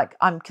sounds like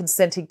I'm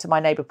consenting to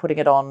my neighbour putting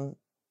it on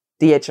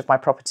the edge of my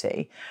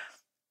property.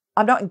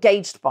 I'm not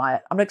engaged by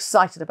it. I'm not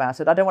excited about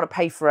it. I don't want to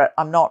pay for it.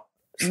 I'm not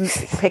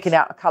picking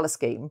out a colour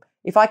scheme.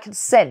 If I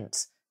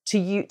consent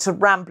to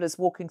ramblers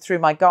walking through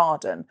my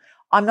garden,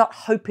 I'm not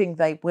hoping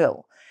they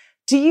will.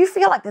 Do you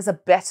feel like there's a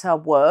better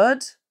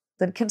word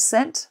than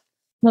consent?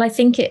 Well, I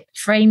think it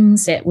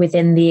frames it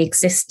within the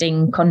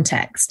existing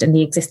context and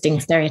the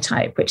existing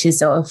stereotype, which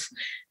is of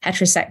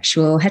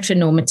heterosexual,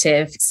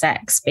 heteronormative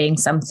sex being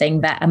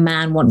something that a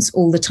man wants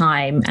all the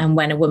time. And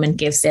when a woman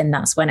gives in,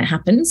 that's when it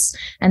happens.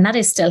 And that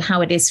is still how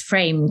it is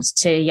framed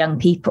to young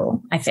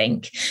people, I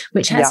think,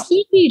 which has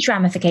huge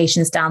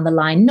ramifications down the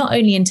line, not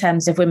only in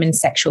terms of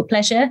women's sexual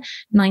pleasure.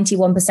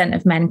 91%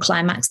 of men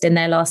climaxed in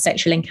their last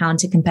sexual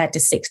encounter compared to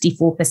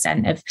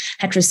 64% of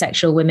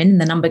heterosexual women. And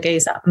the number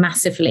goes up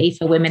massively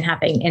for women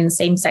having in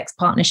same-sex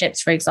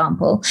partnerships, for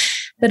example.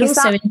 But is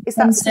that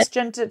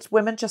cisgendered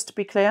women, just to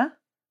be clear?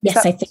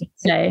 Yes, I think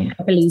so. I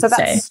believe so.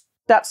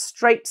 That's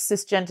straight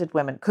cisgendered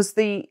women, because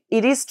it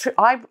is true.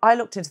 I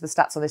looked into the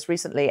stats on this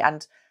recently,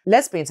 and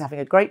lesbians are having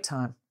a great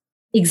time.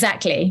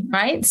 Exactly,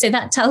 right? So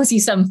that tells you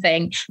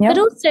something. Yep. But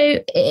also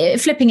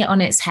flipping it on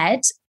its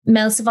head,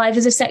 male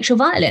survivors of sexual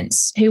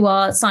violence who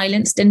are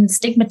silenced and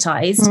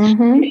stigmatized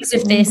because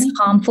of this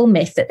harmful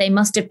myth that they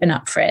must have been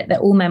up for it, that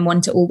all men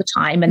want it all the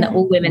time, and that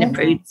all women are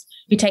prudes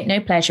who take no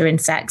pleasure in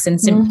sex and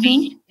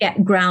simply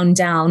get ground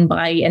down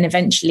by and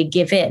eventually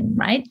give in,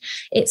 right?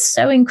 It's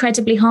so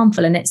incredibly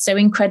harmful, and it's so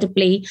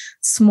incredibly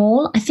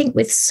small. I think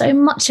with so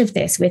much of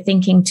this, we're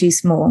thinking too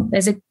small.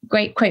 There's a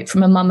great quote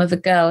from a mum of a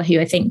girl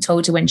who I think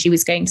told her when she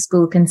was going to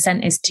school,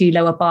 consent is too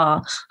low a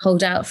bar,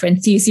 hold out for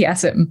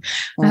enthusiasm,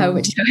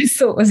 which I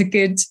thought was a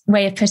good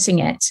way of putting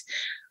it.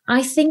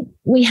 I think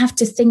we have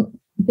to think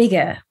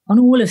bigger on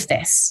all of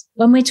this.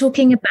 When we're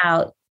talking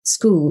about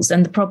schools.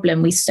 And the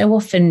problem, we so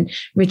often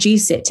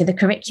reduce it to the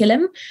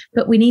curriculum,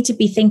 but we need to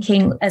be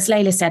thinking, as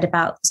Leyla said,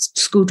 about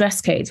school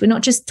dress codes. We're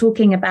not just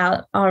talking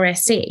about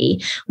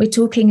RSE, we're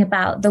talking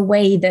about the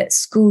way that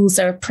schools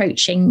are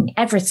approaching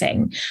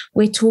everything.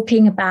 We're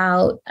talking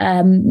about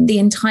the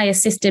entire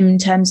system in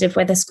terms of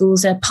whether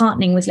schools are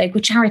partnering with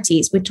local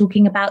charities. We're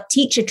talking about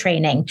teacher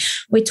training.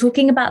 We're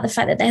talking about the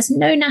fact that there's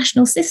no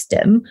national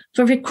system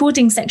for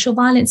recording sexual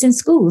violence in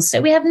schools.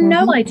 So we have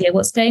no idea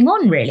what's going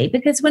on, really,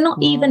 because we're not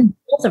even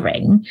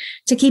bothering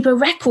to keep a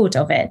record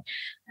of it.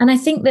 And I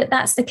think that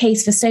that's the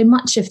case for so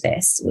much of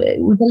this.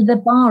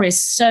 The bar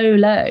is so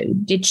low.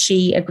 Did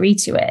she agree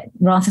to it?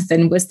 Rather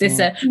than, was this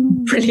a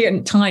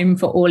brilliant time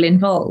for all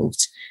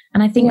involved?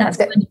 And I think that's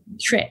kind of the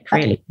trick,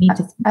 really.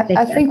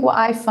 I think what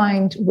I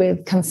find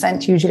with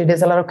consent, usually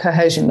there's a lot of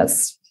coercion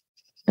that's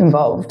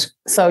involved.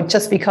 So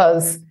just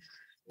because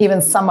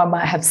even someone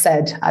might have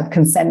said, I've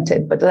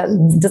consented, but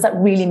does that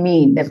really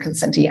mean they've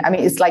consented? I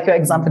mean, it's like your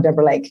example,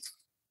 Deborah, like,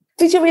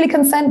 did you really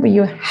consent? But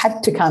you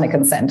had to kind of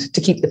consent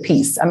to keep the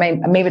peace. I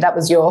mean, maybe that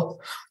was your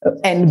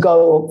end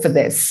goal for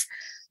this.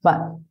 But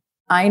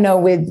I know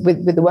with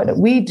the work that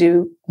we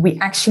do, we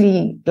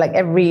actually, like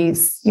every,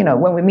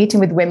 when we're meeting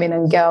with women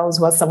and girls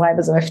who are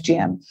survivors of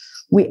FGM,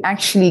 we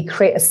actually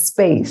create a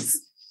space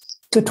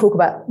to talk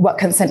about what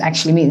consent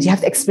actually means. You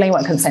have to explain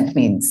what consent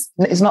means.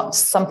 It's not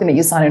something that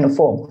you sign in a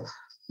form.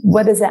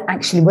 What does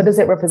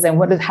it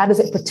represent? How does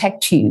it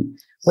protect you,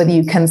 whether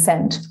you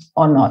consent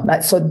or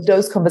not? So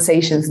those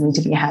conversations need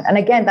to be had. And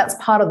again, that's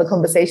part of the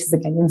conversations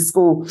again in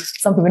school,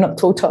 something we're not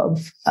taught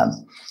of.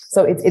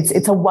 So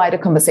it's a wider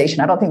conversation.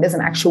 I don't think there's an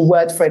actual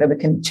word for it that we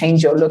can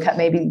change or look at.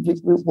 Maybe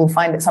we'll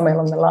find it somewhere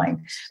along the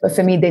line. But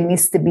for me, there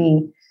needs to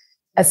be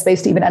a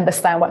space to even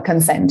understand what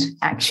consent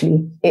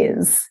actually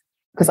is.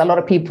 Because a lot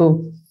of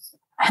people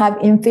have,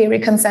 in theory,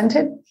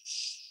 consented.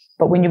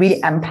 But when you really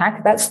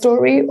unpack that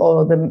story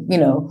or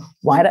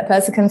why that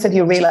person consented,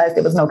 you realize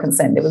there was no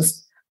consent. There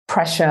was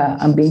pressure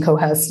and being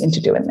coerced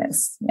into doing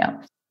this. Yeah.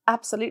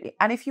 Absolutely.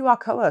 And if you are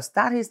coerced,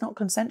 that is not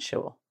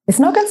consensual. It's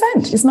no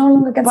consent. It's no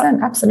longer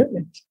consent. But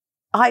absolutely.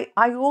 I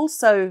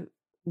also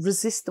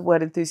resist the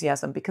word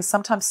enthusiasm because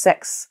sometimes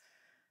sex,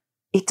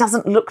 it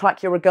doesn't look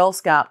like you're a Girl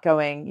Scout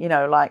going, it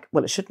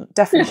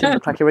definitely shouldn't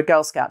look like you're a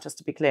Girl Scout, just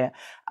to be clear.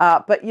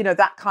 But,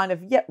 that kind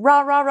of,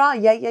 rah, rah, rah,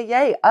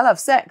 yay, I love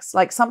sex.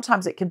 Like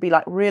sometimes it can be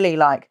like really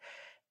like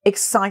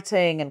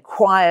exciting and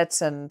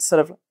quiet and sort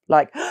of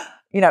like,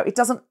 it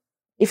doesn't,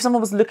 if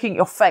someone was looking at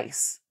your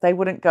face, they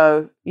wouldn't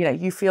go,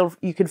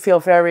 you can feel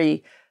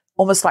very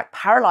almost like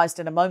paralyzed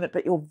in a moment,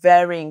 but you're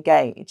very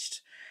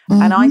engaged.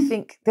 Mm-hmm. And I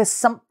think there's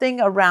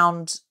something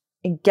around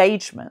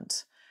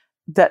engagement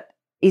that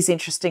is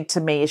interesting to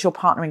me. Is your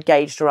partner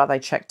engaged or are they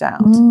checked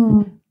out?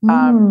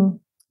 Mm-hmm.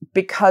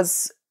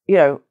 Because,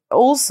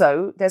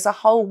 also there's a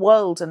whole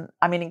world, and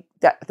I mean,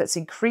 that's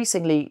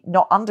increasingly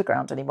not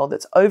underground anymore,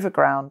 that's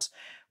overground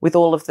with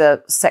all of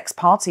the sex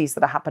parties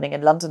that are happening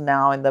in London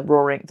now in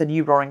the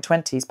new roaring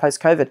 20s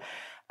post-COVID.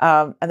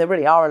 And there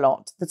really are a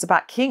lot that's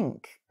about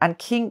kink. And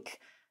kink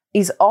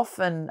is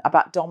often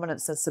about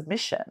dominance and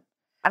submission.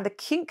 And the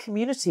kink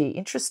community,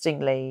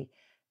 interestingly,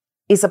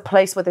 is a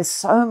place where there's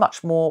so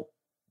much more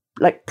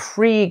like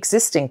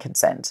pre-existing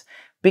consent,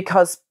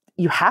 because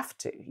you have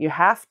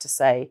to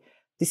say,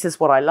 this is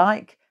what I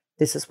like,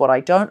 this is what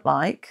I don't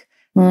like,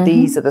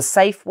 these are the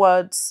safe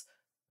words,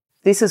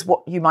 this is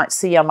what you might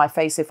see on my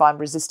face if I'm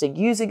resisting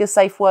using a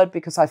safe word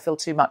because I feel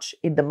too much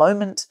in the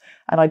moment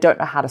and I don't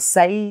know how to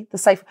say the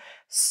safe.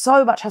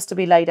 So much has to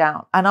be laid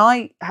out. And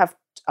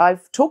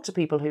I've talked to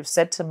people who've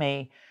said to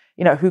me,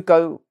 who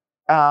go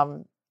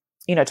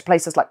to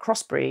places like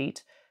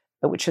Crossbreed,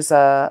 which is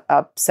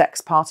a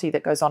sex party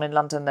that goes on in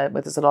London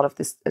where there's a lot of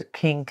this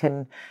kink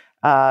and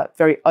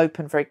very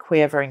open, very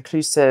queer, very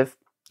inclusive,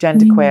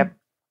 genderqueer.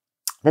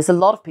 There's a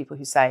lot of people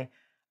who say,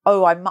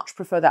 oh, I much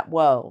prefer that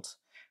world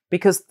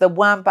because the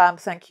wham, bam,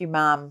 thank you,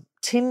 ma'am,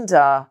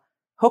 Tinder,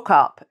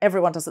 hookup,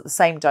 everyone does it the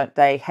same, don't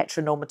they?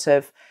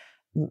 Heteronormative,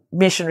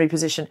 missionary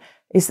position,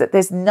 is that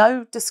there's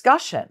no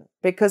discussion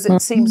because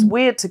it seems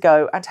weird to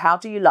go, and how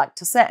do you like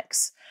to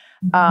sex?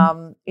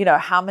 How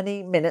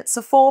many minutes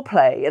of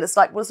foreplay? And it's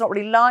like, well, it's not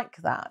really like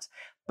that.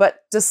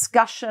 But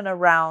discussion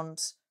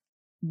around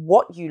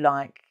what you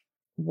like,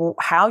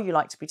 how you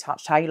like to be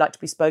touched, how you like to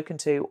be spoken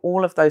to,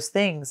 all of those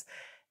things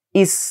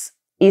is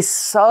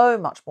so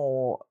much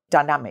more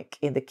dynamic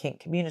in the kink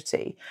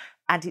community.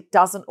 And it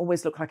doesn't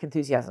always look like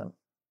enthusiasm.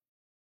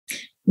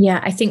 Yeah,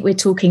 I think we're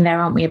talking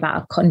there, aren't we,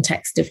 about a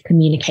context of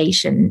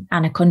communication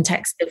and a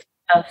context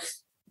of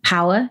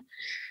power.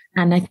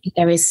 And I think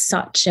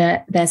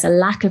there's a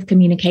lack of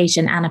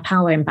communication and a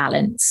power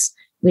imbalance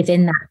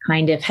within that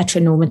kind of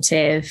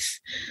heteronormative,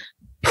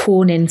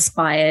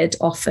 porn-inspired,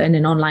 often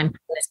an online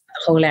porn is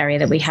a whole area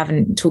that we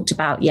haven't talked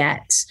about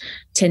yet,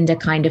 Tinder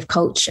kind of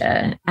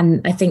culture.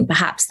 And I think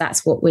perhaps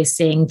that's what we're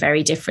seeing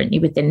very differently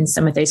within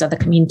some of those other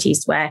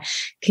communities where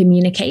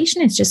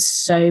communication is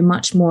just so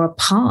much more a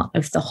part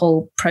of the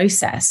whole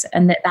process,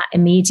 and that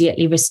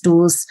immediately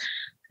restores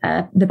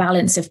the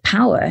balance of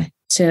power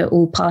to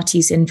all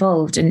parties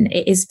involved. And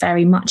it is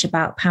very much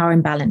about power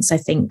imbalance. I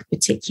think,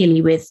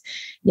 particularly with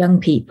young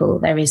people,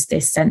 there is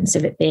this sense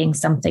of it being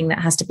something that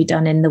has to be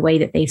done in the way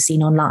that they've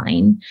seen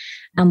online.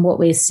 And what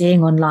we're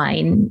seeing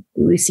online,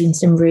 we've seen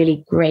some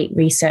really great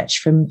research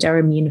from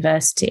Durham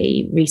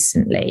University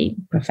recently,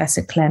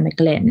 Professor Claire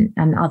McGlynn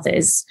and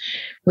others,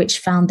 which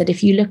found that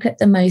if you look at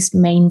the most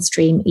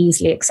mainstream,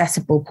 easily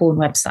accessible porn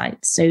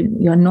websites, so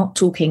you're not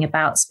talking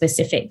about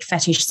specific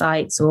fetish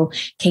sites or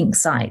kink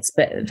sites,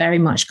 but very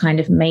much kind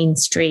of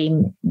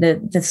mainstream,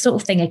 the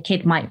sort of thing a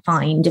kid might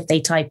find if they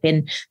type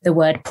in the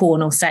word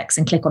porn or sex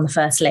and click on the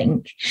first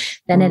link,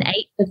 then an 8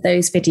 of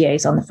those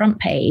videos on the front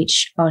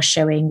page are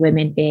showing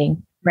women being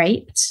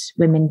raped,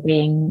 women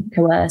being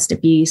coerced,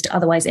 abused,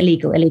 otherwise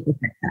illegal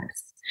sex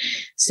acts.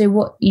 So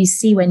what you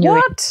see when you're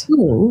in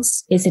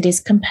schools is it is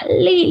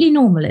completely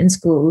normal in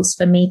schools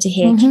for me to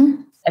hear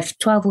kids of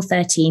 12 or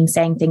 13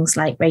 saying things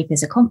like rape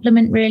is a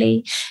compliment,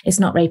 really. It's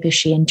not rape if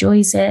she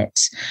enjoys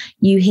it.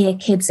 You hear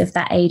kids of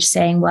that age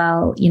saying,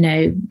 well, you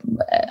know,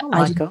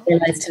 I didn't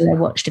realize till I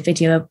watched a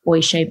video a boy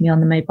showed me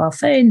on the mobile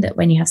phone that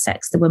when you have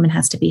sex, the woman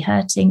has to be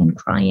hurting and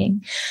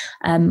crying.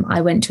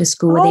 I went to a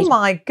school where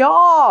my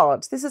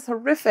God, this is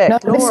horrific. No,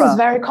 Laura. This is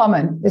very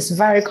common. It's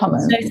very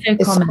common. So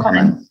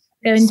common.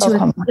 Going to a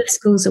couple of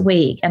schools a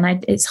week,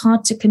 and it's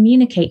hard to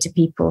communicate to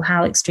people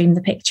how extreme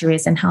the picture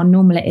is and how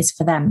normal it is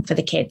for them, for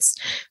the kids.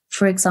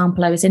 For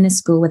example, I was in a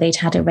school where they'd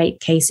had a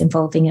rape case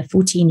involving a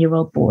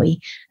 14-year-old boy,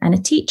 and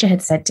a teacher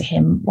had said to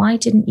him, "Why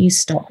didn't you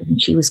stop when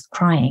she was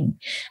crying?"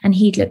 And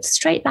he'd looked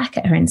straight back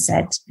at her and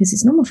said, "Because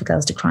it's normal for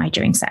girls to cry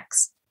during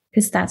sex."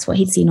 Because that's what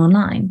he'd seen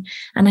online.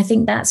 And I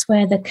think that's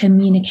where the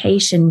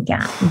communication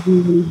gap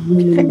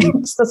really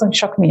This doesn't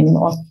shock me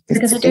anymore.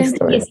 Because I don't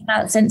think it's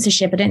about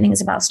censorship. I don't think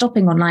it's about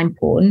stopping online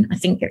porn. I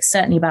think it's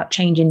certainly about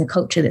changing the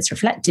culture that's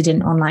reflected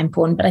in online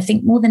porn. But I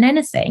think more than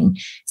anything,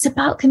 it's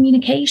about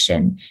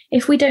communication.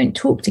 If we don't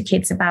talk to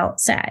kids about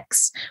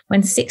sex,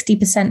 when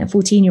 60% of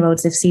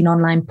 14-year-olds have seen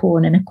online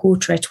porn and a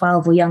quarter are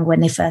 12 or younger when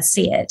they first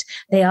see it,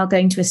 they are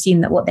going to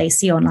assume that what they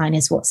see online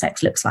is what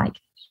sex looks like.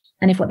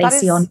 And if what they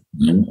see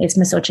online is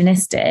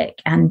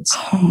misogynistic and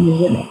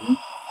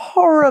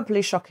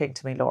horribly shocking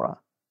to me, Laura.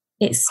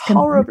 It's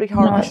horribly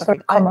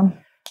shocking. I'm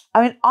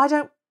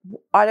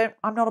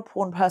not a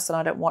porn person.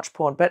 I don't watch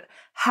porn, but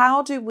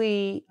how do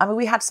we,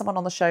 we had someone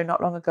on the show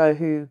not long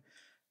ago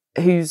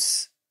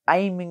who's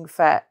aiming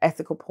for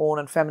ethical porn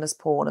and feminist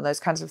porn and those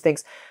kinds of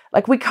things.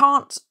 Like, we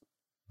can't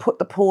put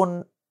the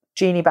porn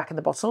genie back in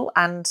the bottle,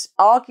 and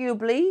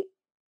arguably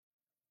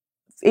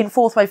in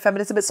fourth wave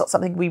feminism, it's not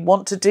something we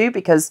want to do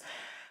because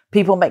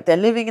people make their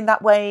living in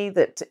that way,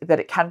 that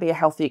it can be a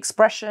healthy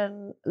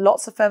expression.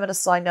 Lots of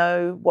feminists I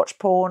know watch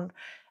porn,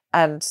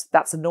 and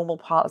that's a normal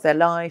part of their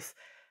life.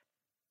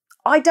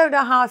 I don't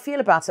know how I feel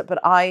about it, but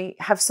I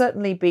have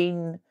certainly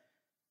been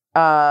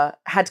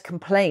had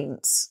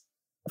complaints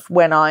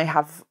when I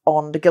have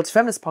on the Guilty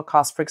Feminist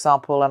podcast, for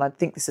example, and I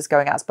think this is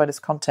going out as bonus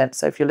content,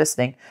 so if you're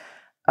listening,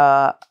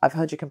 I've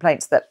heard your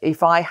complaints that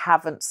if I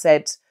haven't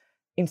said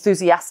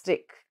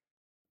enthusiastic,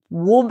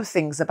 warm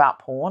things about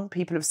porn,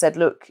 people have said,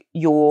 look,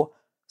 you're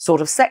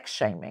sort of sex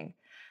shaming.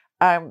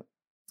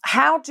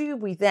 How do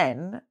we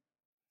then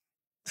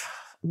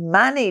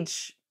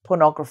manage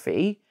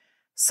pornography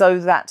so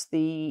that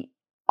the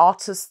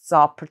artists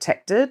are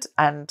protected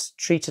and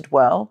treated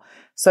well,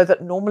 so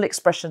that normal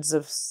expressions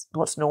of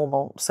what's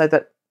normal, so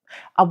that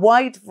a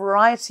wide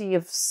variety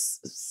of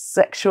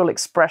sexual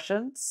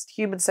expressions,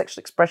 human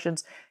sexual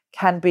expressions,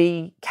 can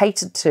be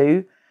catered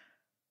to,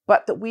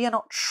 but that we are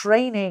not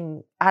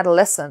training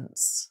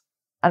adolescents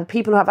and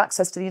people who have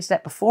access to the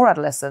internet before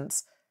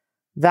adolescence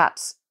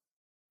that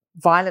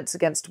violence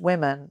against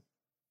women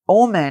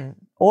or men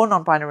or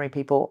non-binary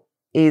people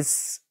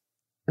is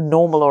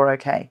normal or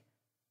okay.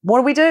 What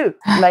do we do?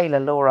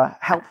 Leyla, Laura,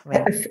 help me.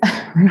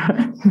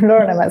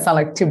 Laura and I might sound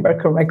like two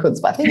broken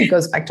records, but I think it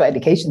goes back to our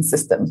education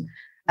system.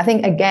 I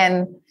think,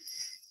 again,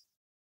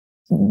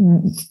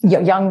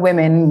 young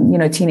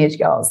women, teenage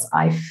girls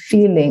are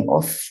feeling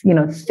of,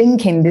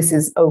 thinking this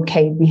is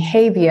okay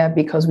behavior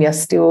because we are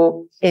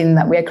still in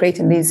that, we are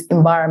creating these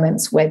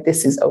environments where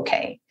this is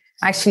okay.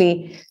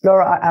 Actually,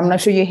 Laura, I'm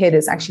not sure you hear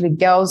this, actually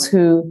girls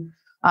who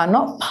are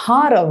not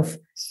part of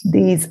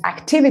these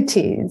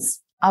activities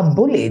are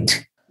bullied.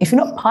 If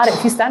you're not part of it,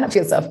 if you stand up for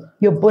yourself,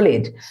 you're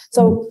bullied.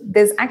 So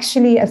there's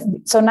actually,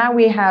 so now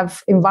we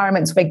have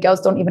environments where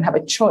girls don't even have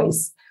a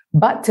choice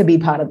but to be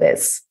part of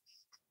this.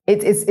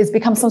 It's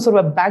become some sort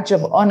of a badge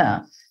of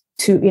honor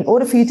in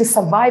order for you to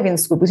survive in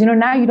school. Because,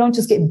 now you don't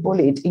just get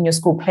bullied in your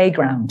school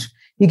playground.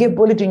 You get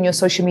bullied in your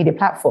social media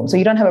platform. So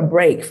you don't have a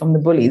break from the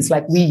bullies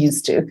like we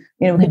used to.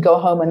 We could go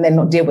home and then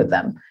not deal with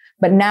them.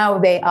 But now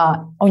they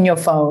are on your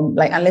phone.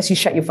 Like, unless you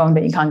shut your phone,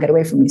 then you can't get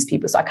away from these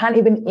people. So I can't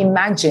even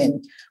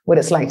imagine what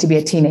it's like to be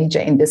a teenager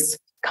in this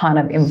kind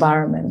of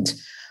environment.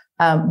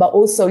 But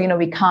also,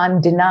 we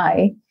can't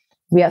deny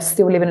we are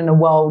still living in a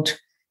world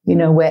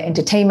where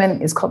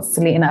entertainment is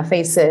constantly in our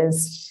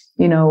faces,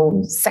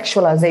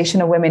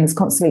 sexualization of women is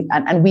constantly,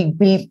 and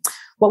we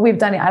what we've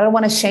done, I don't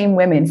want to shame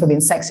women for being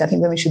sexy. I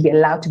think women should be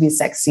allowed to be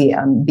sexy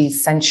and be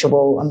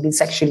sensual and be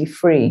sexually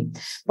free.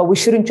 But we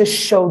shouldn't just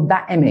show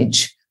that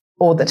image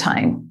all the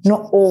time.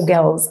 Not all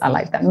girls are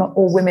like that. Not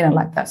all women are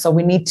like that. So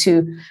we need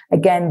to,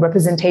 again,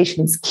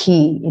 representation is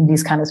key in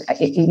these kind of,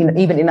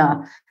 even in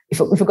our, if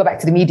we go back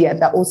to the media,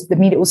 the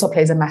media also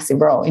plays a massive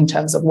role in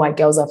terms of why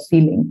girls are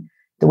feeling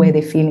the way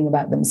they're feeling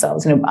about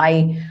themselves.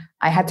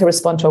 I had to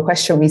respond to a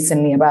question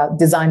recently about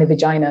designer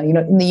vagina.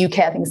 In the UK,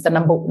 I think it's the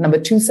number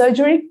 2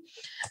 surgery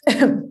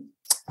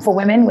for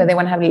women where they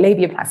want to have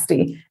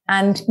labiaplasty.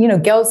 And,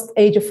 girls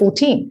age of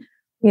 14,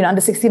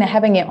 under 16 are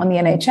having it on the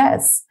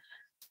NHS.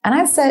 And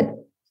I said,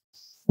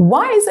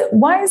 why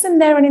isn't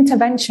there an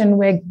intervention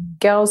where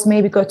girls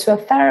maybe go to a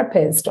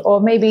therapist,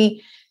 or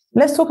maybe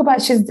let's talk about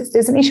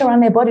there's an issue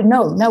around their body?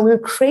 No, we were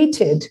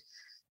created.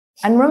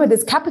 And remember,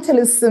 this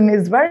capitalism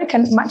is very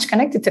much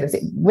connected to this.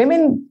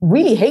 Women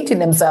really hating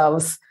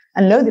themselves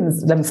and loathing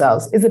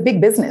themselves is a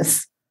big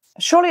business.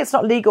 Surely it's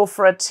not legal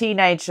for a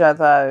teenager,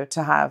 though,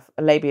 to have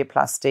a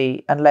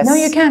labiaplasty unless... No,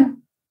 you can.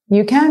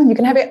 You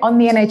can have it on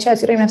the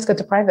NHS. You don't even have to go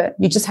to private.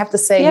 You just have to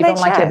say you don't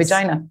like your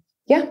vagina.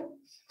 Yeah.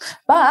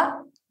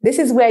 But this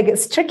is where it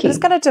gets tricky. It's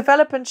going to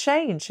develop and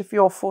change if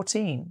you're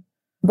 14.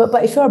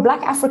 But if you're a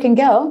Black African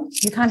girl,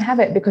 you can't have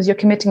it because you're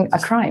committing a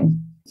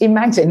crime.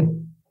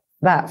 Imagine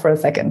that for a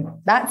second.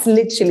 That's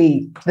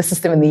literally the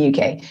system in the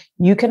UK.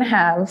 You can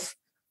have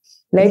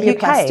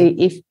labiaplasty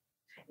if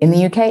in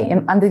the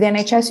UK, under the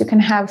NHS, you can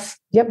have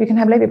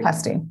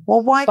labiaplasty.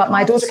 Well, why? But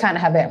my daughter can't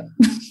have it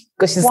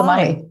because she's the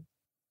mummy.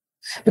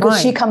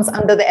 Because she comes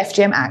under the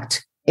FGM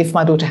Act if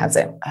my daughter has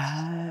it.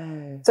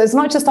 Oh. So it's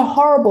not just a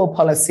horrible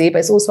policy, but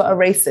it's also a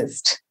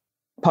racist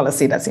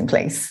policy that's in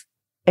place.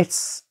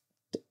 It's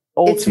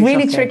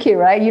really tricky,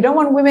 right? You don't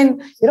want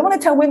to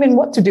tell women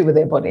what to do with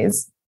their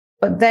bodies.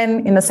 But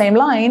then in the same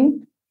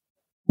line,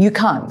 you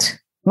can't.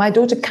 My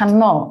daughter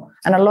cannot.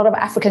 And a lot of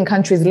African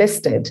countries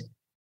listed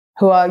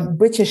who are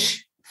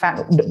British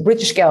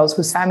girls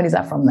whose families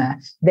are from there,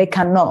 they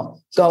cannot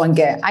go and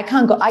I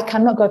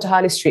cannot go to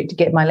Harley Street to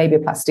get my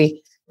labiaplasty,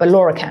 but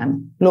Laura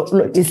can. Look,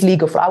 it's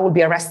legal I will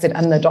be arrested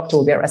and the doctor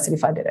will be arrested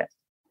if I did it.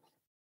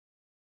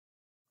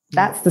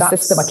 That's the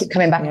system I keep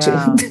coming back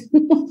to.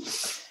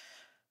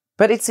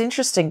 But it's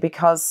interesting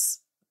because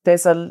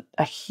there's a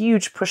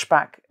huge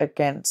pushback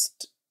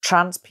against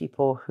trans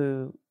people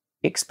who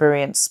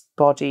experience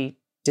body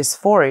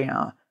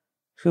dysphoria,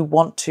 who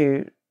want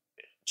to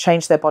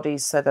change their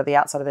bodies so that the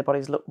outside of their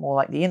bodies look more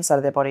like the inside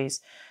of their bodies.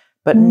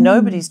 But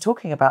nobody's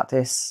talking about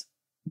this.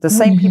 The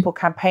same people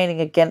campaigning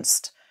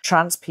against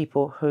trans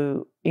people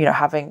who,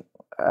 having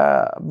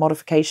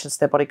modifications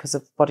to their body because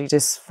of body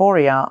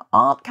dysphoria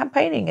aren't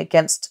campaigning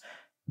against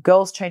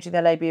girls changing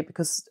their labia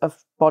because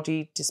of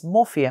body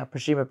dysmorphia,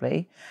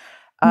 presumably.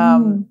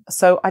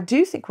 So I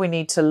do think we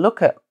need to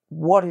look at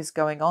what is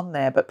going on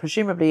there, but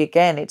presumably,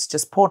 again, it's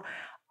just porn.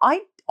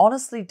 I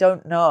honestly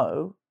don't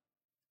know,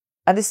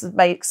 and this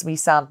makes me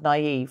sound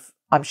naive,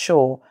 I'm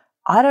sure.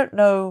 I don't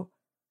know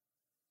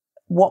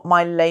what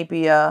my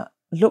labia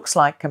looks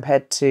like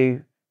compared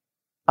to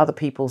other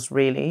people's,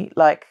 really.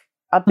 Like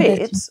a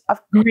bit.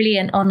 I've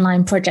brilliant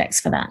online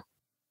projects for that.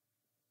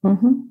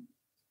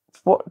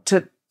 What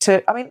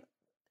I mean,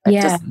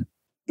 it just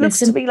looks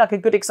to me like a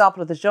good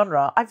example of the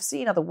genre. I've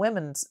seen other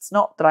women's. It's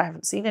not that I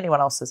haven't seen anyone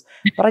else's,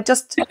 but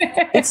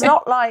it's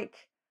not like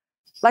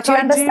do you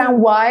understand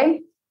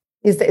why?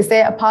 Is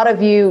there a part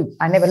of you,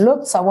 I never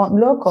looked, so I won't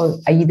look, or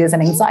there's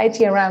an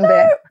anxiety around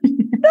it?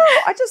 No,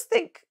 I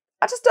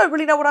just don't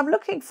really know what I'm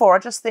looking for. I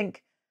just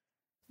think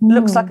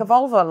looks like a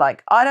vulva.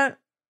 Like I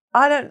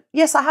don't,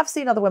 yes, I have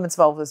seen other women's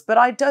vulvas, but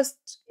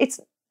it's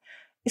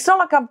not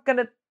like I'm going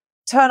to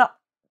turn up.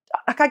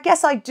 Like, I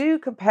guess I do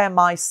compare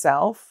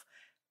myself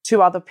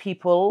to other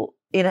people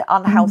in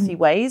unhealthy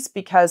ways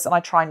and I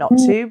try not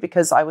to,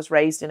 because I was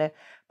raised in a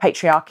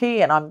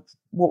patriarchy and I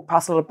walked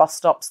past a lot of bus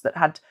stops that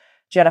had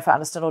Jennifer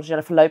Aniston or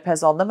Jennifer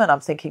Lopez on them, and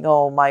I'm thinking,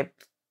 oh, my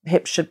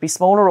hips should be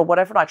smaller or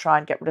whatever, and I try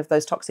and get rid of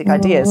those toxic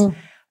ideas.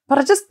 But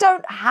I just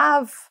don't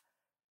have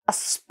a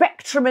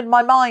spectrum in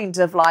my mind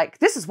of like,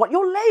 this is what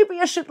your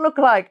labia should look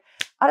like.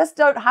 I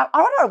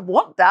don't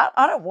want that.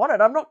 I don't want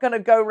it. I'm not going to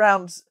go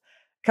around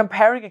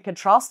comparing and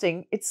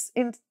contrasting. It's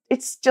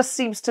just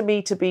seems to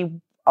me to be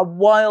a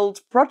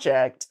wild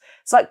project.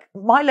 It's like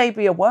my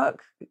labia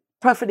work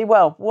perfectly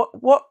well.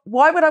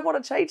 Why would I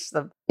want to change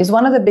them? It's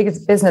one of the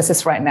biggest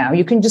businesses right now.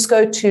 You can just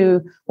go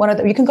to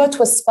you can go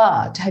to a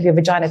spa to have your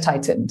vagina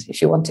tightened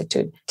if you wanted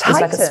to.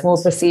 It's like a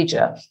small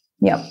procedure.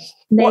 Yeah.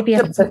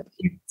 Labia is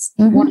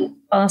one of the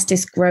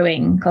fastest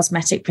growing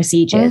cosmetic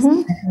procedures.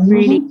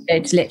 Really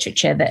good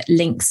literature that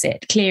links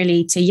it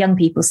clearly to young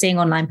people seeing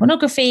online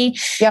pornography,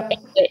 in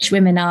which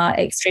women are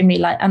extremely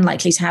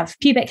unlikely to have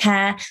pubic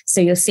hair.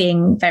 So you're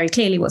seeing very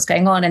clearly what's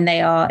going on, and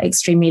they are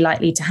extremely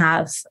likely to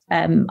have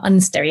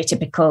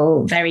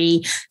unstereotypical,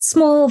 very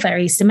small,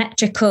 very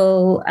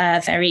symmetrical,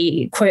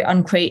 very quote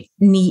unquote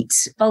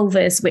neat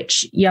vulvas,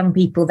 which young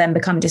people then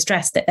become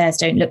distressed that theirs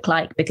don't look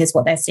like, because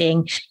what they're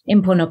seeing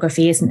in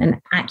pornography isn't an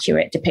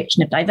accurate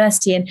depiction of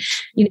diversity. And,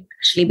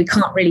 actually, we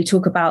can't really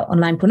talk about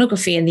online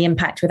pornography and the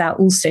impact without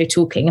also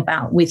talking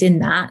about within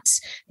that,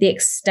 the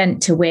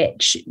extent to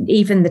which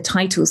even the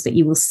titles that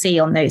you will see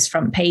on those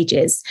front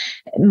pages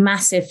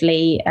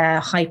massively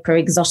hyper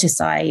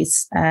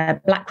exoticize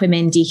Black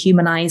women,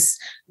 dehumanize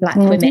Black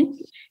women,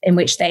 in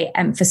which they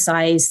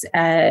emphasize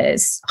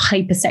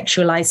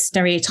hypersexualized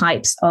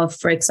stereotypes of,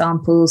 for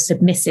example,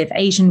 submissive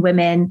Asian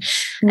women.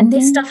 And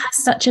this stuff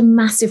has such a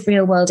massive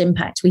real world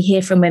impact. We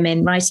hear from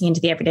women writing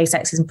into the Everyday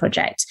Sexism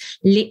Project,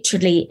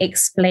 literally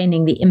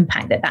explaining the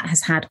impact that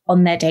has had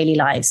on their daily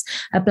lives.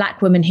 A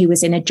Black woman who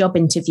was in a job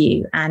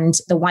interview and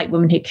the white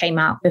woman who came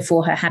out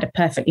before her had a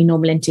perfectly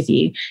normal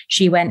interview.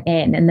 She went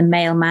in and the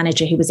male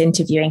manager who was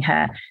interviewing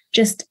her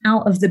just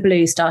out of the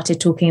blue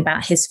started talking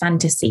about his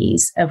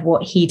fantasies of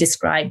what he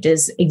described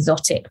as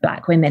exotic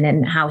Black women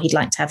and how he'd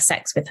like to have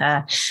sex with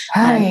her.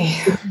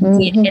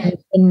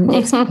 In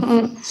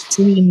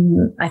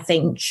extreme, I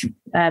think,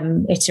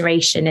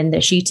 iteration in the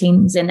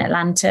shootings in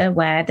Atlanta,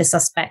 where the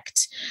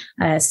suspect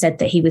said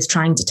that he was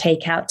trying to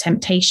take out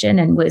temptation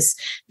and was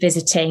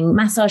visiting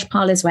massage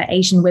parlors where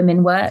Asian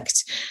women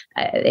worked.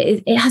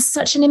 It has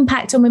such an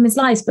impact on women's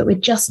lives, but we're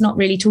just not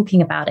really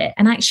talking about it.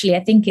 And actually,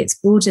 I think it's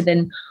broader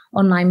than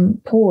online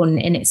porn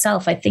in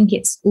itself. I think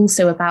it's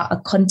also about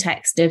a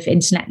context of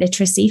internet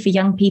literacy for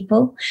young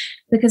people,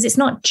 because it's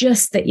not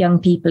just that young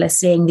people are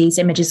seeing these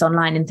images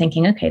online and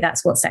thinking, okay,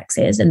 that's what sex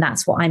is and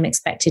that's what I'm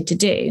expected to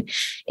do.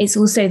 It's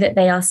also that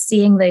they are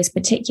seeing those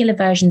particular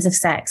versions of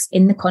sex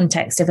in the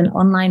context of an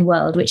online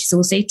world, which is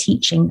also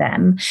teaching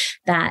them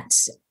that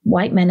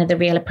white men are the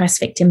real oppressed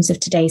victims of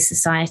today's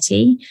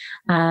society,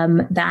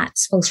 that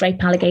false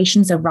rape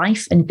allegations are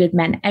rife and good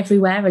men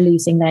everywhere are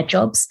losing their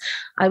jobs.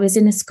 I was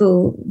in a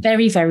school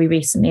very, very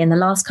recently in the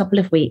last couple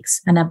of weeks,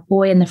 and a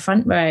boy in the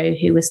front row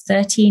who was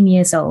 13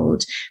 years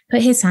old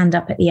put his hand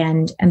up at the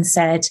end and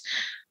said,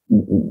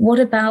 what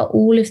about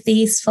all of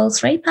these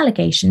false rape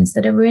allegations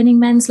that are ruining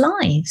men's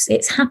lives?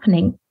 It's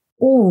happening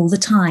all the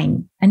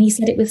time. And he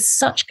said it with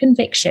such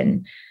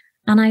conviction.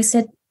 And I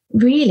said,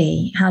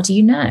 really? How do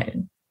you know?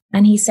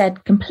 And he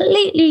said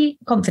completely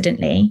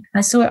confidently,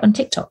 I saw it on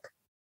TikTok.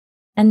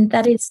 And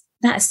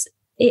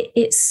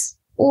it's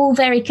all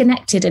very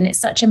connected. And it's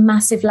such a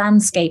massive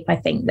landscape, I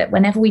think, that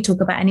whenever we talk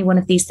about any one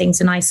of these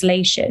things in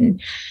isolation,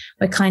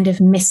 we're kind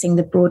of missing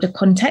the broader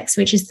context,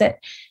 which is that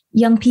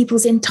young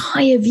people's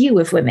entire view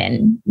of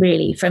women,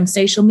 really, from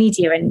social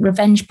media and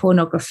revenge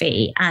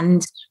pornography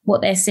and what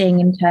they're seeing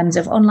in terms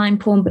of online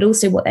porn, but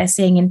also what they're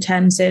seeing in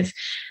terms of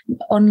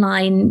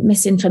online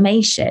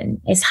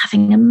misinformation, is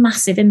having a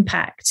massive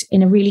impact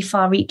in a really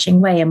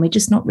far-reaching way. And we're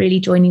just not really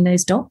joining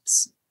those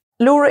dots.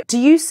 Laura, do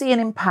you see an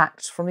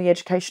impact from the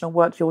educational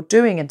work you're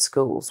doing in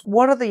schools?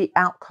 What are the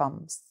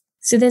outcomes?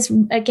 So there's,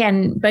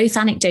 again, both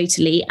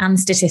anecdotally and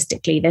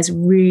statistically, there's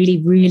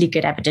really, really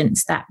good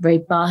evidence that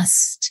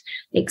robust,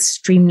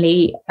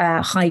 extremely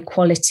high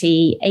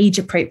quality, age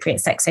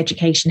appropriate sex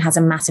education has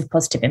a massive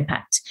positive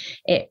impact.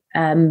 It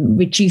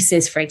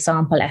reduces, for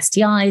example,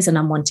 STIs and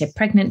unwanted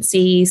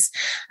pregnancies.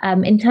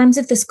 In terms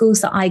of the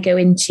schools that I go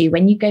into,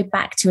 when you go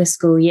back to a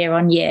school year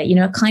on year,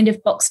 a kind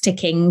of box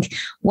ticking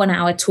 1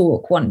 hour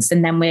talk once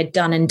and then we're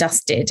done and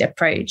dusted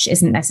approach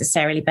isn't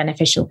necessarily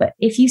beneficial. But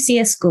if you see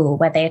a school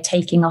where they are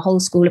taking a whole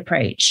school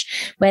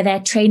approach, where they're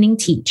training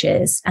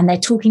teachers and they're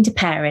talking to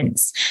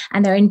parents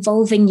and they're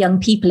involving young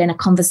people in a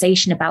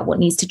conversation about what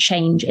needs to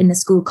change in the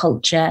school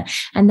culture,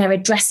 and they're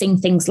addressing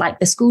things like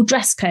the school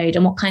dress code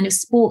and what kind of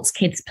sports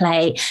kids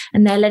play,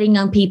 and they're letting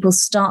young people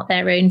start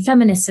their own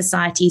feminist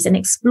societies and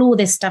explore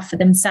this stuff for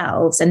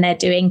themselves, and they're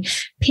doing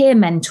peer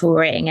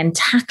mentoring and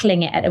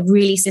tackling it at a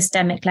really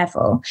systemic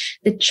level,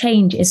 the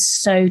change is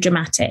so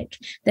dramatic.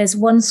 There's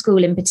one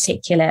school in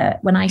particular,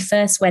 when I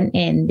first went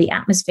in, the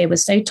atmosphere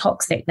was so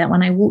toxic that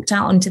when I walked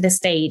out onto the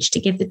stage to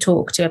give the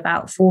talk to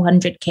about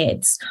 400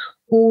 kids,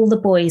 all the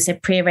boys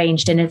had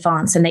prearranged in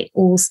advance and they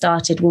all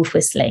started wolf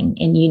whistling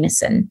in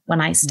unison when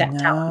I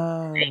stepped out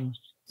on the stage,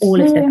 all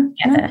of them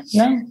together.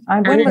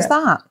 When was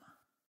that?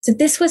 So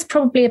this was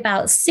probably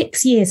about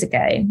 6 years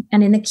ago.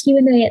 And in the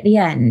Q&A at the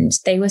end,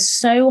 they were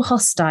so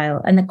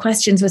hostile and the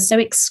questions were so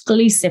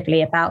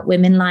exclusively about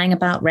women lying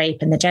about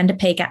rape and the gender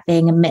pay gap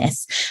being a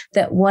myth,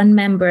 that one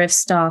member of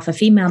staff, a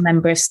female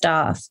member of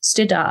staff,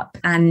 stood up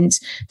and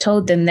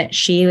told them that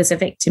she was a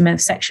victim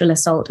of sexual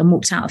assault and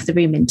walked out of the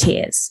room in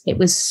tears. It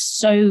was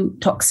so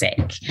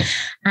toxic.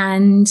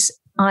 And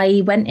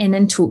I went in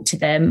and talked to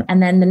them.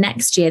 And then the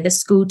next year, the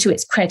school, to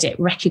its credit,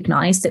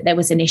 recognized that there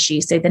was an issue.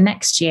 So the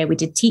next year we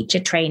did teacher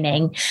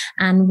training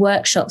and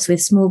workshops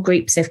with small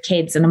groups of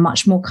kids on a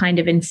much more kind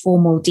of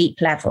informal, deep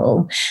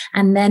level.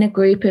 And then a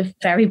group of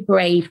very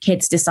brave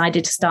kids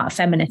decided to start a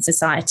feminist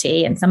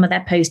society. And some of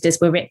their posters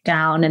were ripped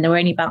down. And there were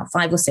only about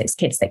 5 or 6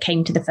 kids that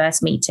came to the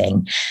first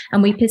meeting.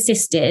 And we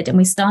persisted and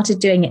we started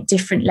doing it at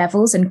different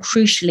levels and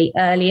crucially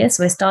earlier.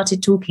 So I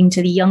started talking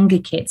to the younger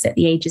kids at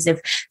the ages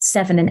of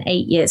 7 and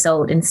 8 years old,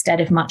 old instead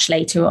of much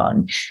later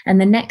on.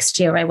 And the next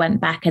year I went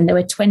back and there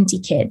were 20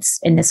 kids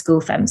in the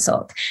school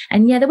FemSoc.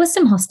 And yeah, there were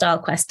some hostile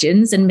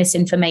questions and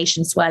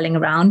misinformation swirling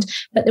around,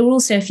 but there were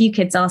also a few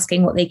kids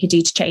asking what they could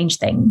do to change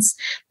things.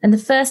 And the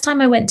first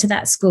time I went to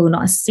that school,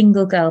 not a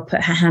single girl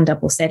put her hand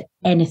up or said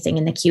anything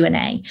in the Q&A.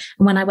 And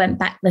when I went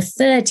back the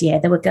third year,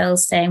 there were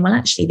girls saying, well,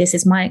 actually, this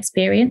is my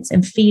experience,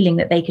 and feeling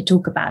that they could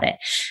talk about it.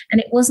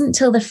 And it wasn't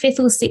until the 5th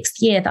or 6th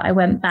year that I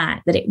went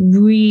back that it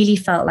really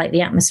felt like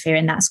the atmosphere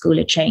in that school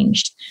had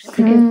changed, because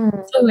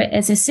I saw it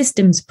as a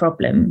systems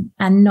problem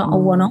and not a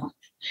one-off.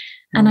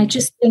 And I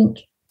just think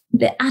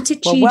the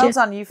attitude... Well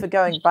done you for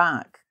going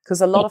back,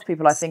 because a lot of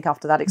people, I think,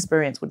 after that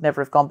experience would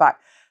never have gone back.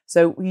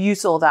 So you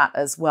saw that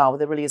as well.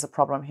 There really is a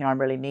problem here. I'm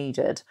really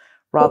needed,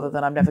 rather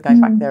than I'm never going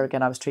back there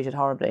again. I was treated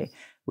horribly,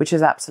 which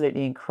is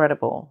absolutely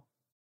incredible.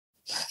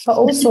 But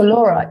also,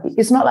 Laura,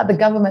 it's not like the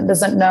government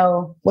doesn't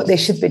know what they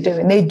should be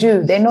doing. They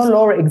do. They know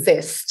Laura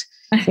exists.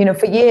 You know,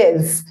 for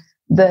years,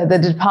 the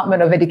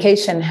Department of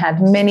Education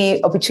had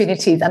many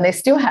opportunities, and they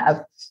still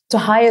have, to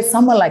hire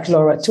someone like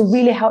Laura to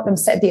really help them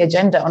set the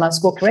agenda on our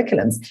school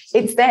curriculums.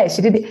 It's there.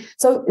 She did it.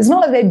 So it's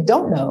not like they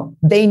don't know.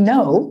 They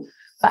know.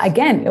 But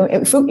again,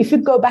 if you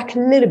go back a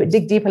little bit,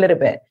 dig deep a little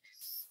bit,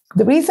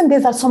 the reason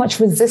there's so much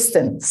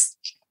resistance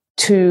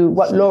to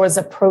what Laura's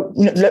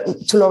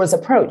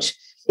approach,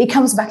 it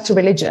comes back to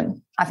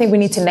religion. I think we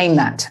need to name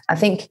that. I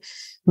think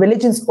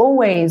religion's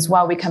always,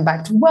 while we come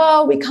back to,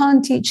 well, we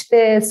can't teach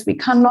this, we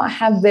cannot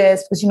have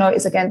this, because, you know,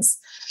 it's against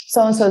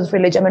so-and-so's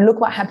religion. I mean, look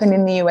what happened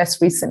in the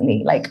US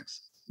recently. Like,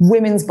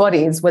 women's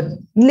bodies were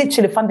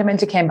literally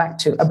fundamentally came back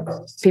to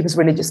people's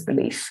religious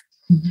belief.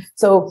 Mm-hmm.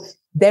 So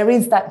there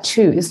is that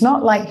too. It's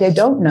not like they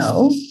don't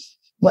know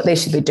what they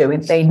should be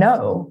doing. They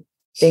know.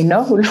 They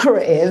know who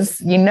Laura is.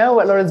 You know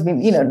what Laura's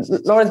been, you know,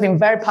 Laura's been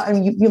very,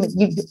 you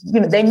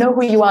know, they know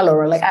who you are,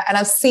 Laura. Like, and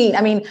I've seen,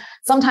 I mean,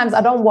 sometimes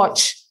I don't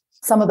watch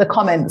some of the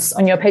comments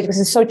on your page because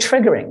it's so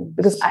triggering,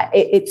 because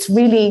it's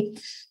really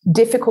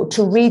difficult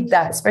to read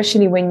that,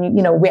 especially when,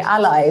 you know, we're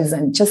allies,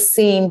 and just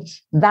seeing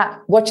that,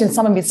 watching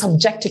someone be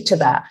subjected to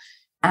that.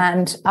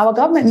 And our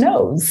government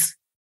knows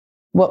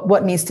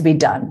what needs to be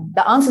done.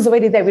 The answer's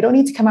already there. We don't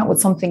need to come out with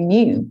something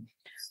new.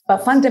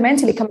 But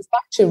fundamentally, it comes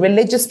back to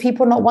religious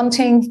people not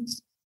wanting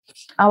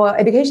our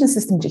education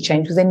system to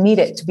change because they need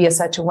it to be a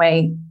certain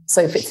way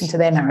so it fits into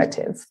their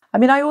narrative. I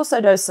mean, I also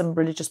know some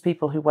religious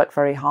people who work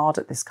very hard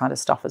at this kind of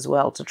stuff as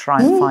well to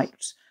try and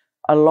fight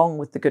along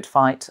with the good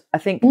fight. I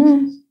think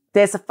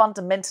there's a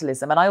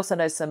fundamentalism. And I also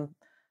know some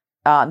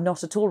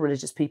not at all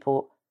religious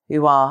people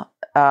who are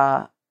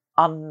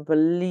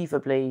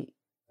unbelievably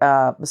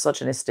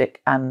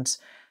misogynistic and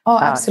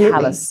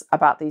callous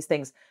about these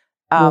things.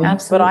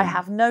 But I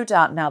have no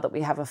doubt now that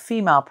we have a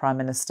female prime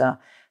minister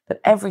that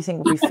everything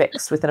will be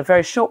fixed within a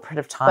very short period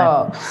of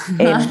time.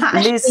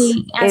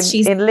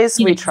 In Liz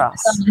we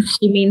trust.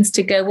 She means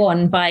to go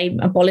on by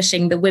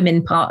abolishing the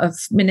women part of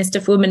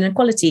Minister for Women and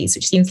Equalities,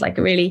 which seems like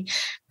a really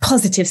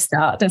positive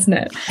start, doesn't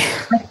it?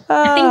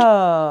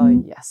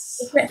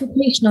 Yes.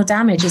 Reputational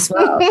damage as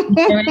well.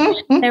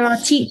 There are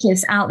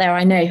teachers out there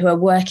I know who are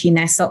working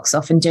their socks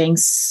off and doing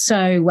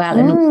so well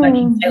and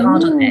working so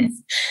hard on this.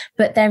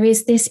 But there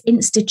is this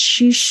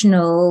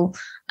institutional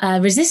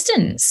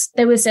resistance.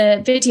 There was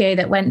a video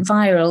that went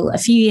viral a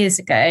few years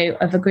ago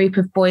of a group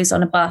of boys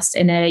on a bus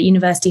in a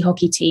university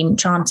hockey team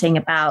chanting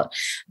about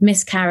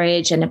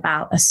miscarriage and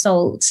about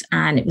assault.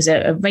 And it was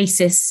a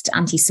racist,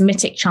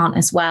 anti-Semitic chant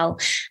as well.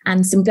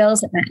 And some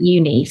girls at that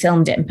uni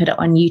filmed it and put it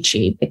on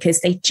YouTube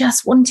because they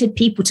just wanted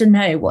people to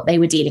know what they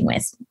were dealing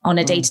with on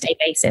a day-to-day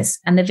basis.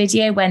 And the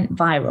video went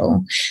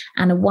viral.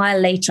 And a while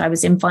later, I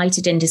was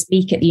invited in to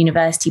speak at the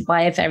university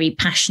by a very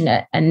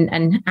passionate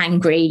and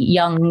angry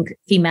young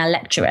female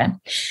lecturer.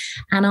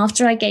 And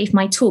after I gave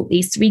my talk,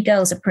 these 3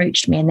 girls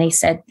approached me and they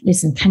said,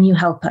 listen, can you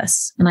help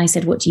us? And I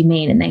said, what do you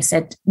mean? And they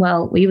said,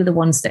 well, we were the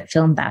ones that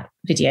filmed that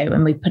video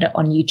and we put it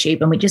on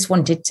YouTube and we just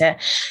wanted to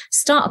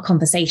start a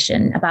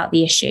conversation about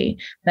the issue.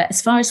 But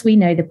as far as we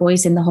know, the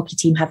boys in the hockey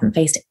team haven't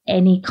faced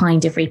any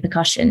kind of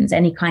repercussions,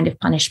 any kind of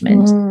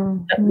punishment.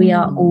 But we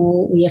have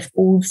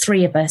all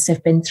 3 of us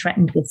have been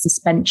threatened with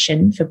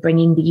suspension for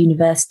bringing the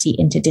university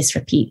into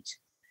disrepute.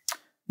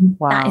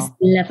 Wow. That is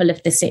the level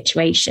of the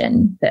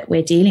situation that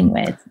we're dealing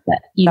with.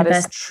 That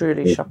is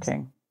truly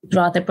shocking.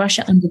 Rather brush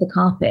it under the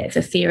carpet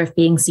for fear of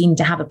being seen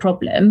to have a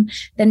problem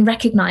than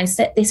recognise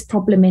that this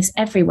problem is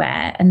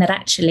everywhere, and that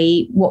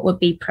actually what would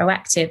be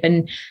proactive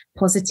and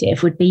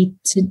positive would be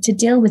to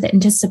deal with it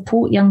and to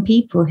support young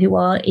people who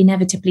are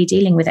inevitably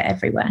dealing with it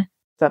everywhere.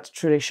 That's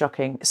truly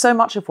shocking. So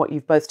much of what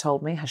you've both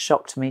told me has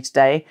shocked me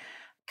today.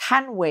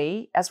 Can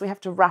we, as we have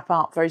to wrap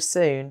up very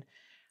soon,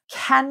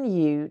 can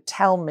you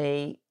tell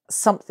me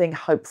something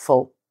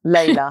hopeful,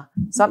 Leyla,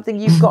 something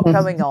you've got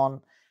going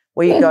on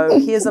where you go,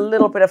 here's a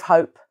little bit of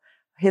hope,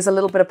 here's a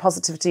little bit of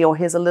positivity, or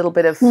here's a little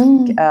bit of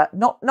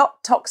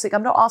not toxic.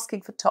 I'm not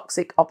asking for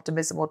toxic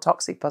optimism or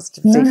toxic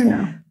positivity,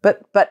 no.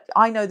 But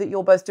I know that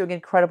you're both doing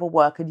incredible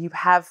work and you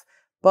have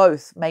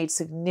both made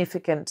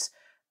significant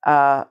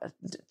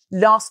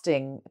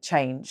lasting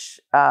change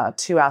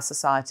to our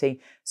society.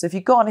 So if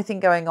you've got anything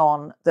going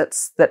on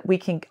that we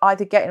can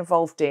either get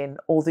involved in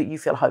or that you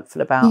feel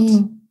hopeful about.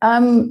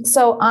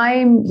 So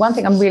one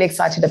thing I'm really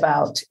excited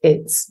about,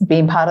 it's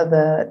being part of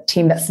the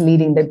team that's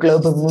leading the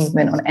global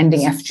movement on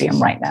ending FGM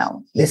right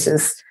now. This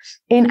is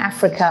in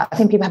Africa. I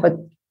think people have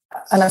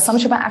an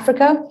assumption about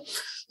Africa,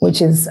 which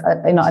is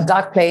a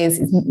dark place.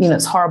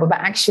 It's horrible, but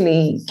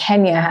actually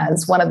Kenya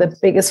has one of the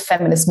biggest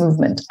feminist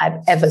movement I've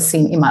ever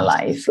seen in my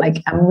life.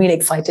 Like, I'm really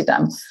excited.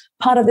 I'm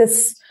part of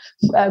this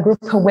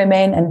group of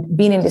women and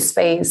being in this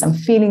space. I'm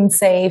feeling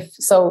safe.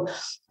 So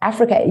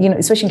Africa,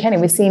 especially in Kenya,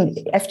 we've seen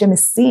FGM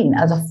is seen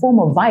as a form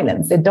of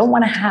violence. They don't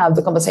want to have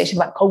the conversation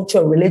about culture,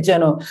 or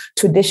religion, or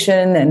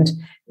tradition, and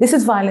this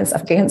is violence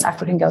against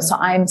African girls. So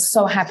I'm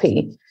so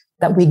happy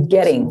that we're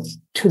getting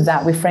to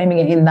that, we're framing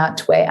it in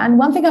that way. And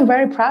one thing I'm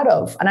very proud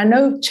of, and I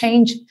know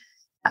change,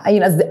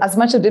 as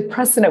much of the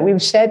precedent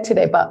we've shared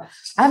today, but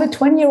I have a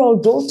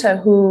 20-year-old daughter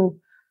who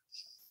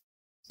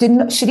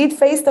she did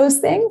face those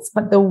things,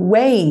 but the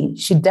way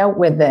she dealt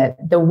with it,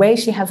 the way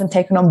she hasn't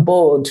taken on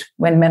board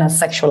when men are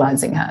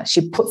sexualizing her,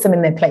 she puts them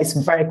in their place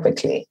very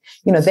quickly.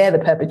 They're the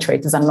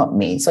perpetrators and not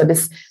me. So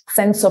this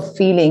sense of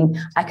feeling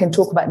I can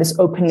talk about this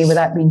openly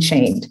without being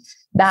shamed,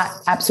 that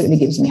absolutely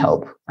gives me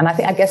hope. And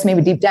I guess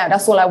maybe deep down,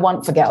 that's all I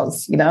want for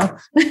girls,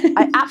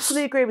 I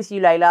absolutely agree with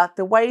you, Leyla.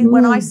 The way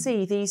when I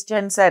see these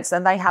Gen Zs,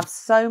 and they have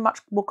so much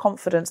more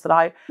confidence than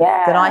I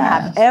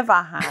have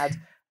ever had.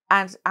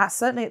 And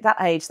certainly at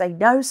that age, they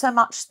know so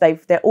much. They're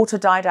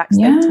autodidacts.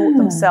 They've taught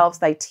themselves.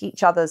 They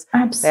teach others.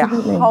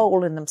 Absolutely. They're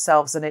whole in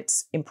themselves, and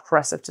it's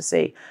impressive to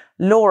see.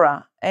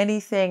 Laura,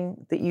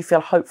 anything that you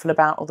feel hopeful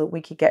about or that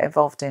we could get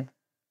involved in?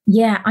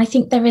 Yeah, I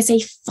think there is a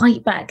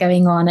fight back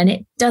going on, and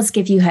it does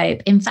give you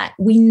hope. In fact,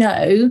 we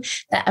know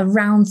that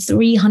around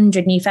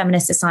 300 new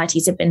feminist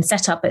societies have been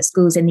set up at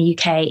schools in the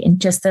UK in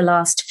just the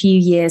last few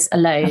years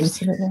alone.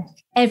 Absolutely.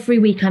 Every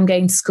week I'm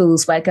going to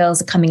schools where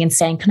girls are coming and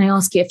saying, can I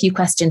ask you a few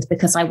questions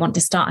because I want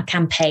to start a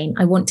campaign.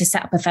 I want to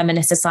set up a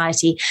feminist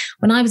society.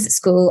 When I was at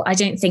school, I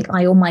don't think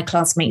I or my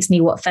classmates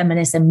knew what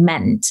feminism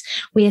meant.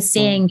 We are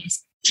seeing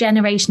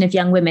generation of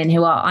young women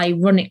who are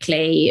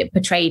ironically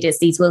portrayed as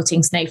these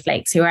wilting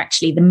snowflakes, who are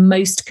actually the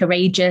most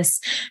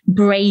courageous,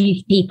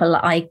 brave people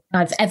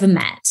I've ever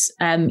met,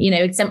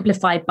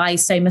 exemplified by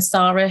Soma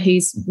Sarah,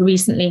 who's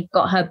recently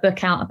got her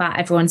book out about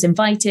Everyone's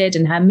Invited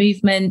and her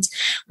movement.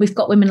 We've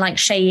got women like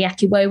Seyi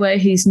Akiwowo,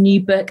 whose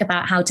new book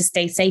about how to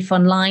stay safe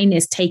online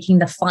is taking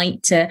the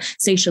fight to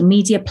social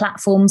media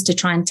platforms to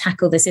try and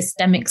tackle the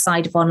systemic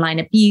side of online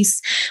abuse.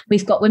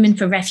 We've got Women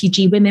for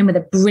Refugee Women with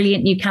a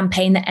brilliant new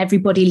campaign that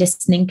everybody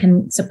listening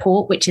can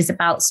support, which is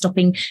about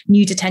stopping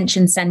new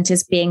detention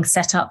centres being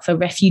set up for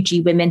refugee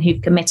women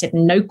who've committed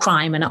no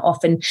crime and are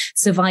often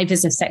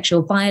survivors of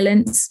sexual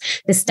violence.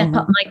 The Step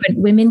Up Migrant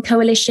Women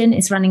Coalition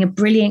is running a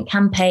brilliant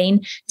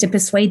campaign to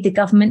persuade the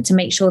government to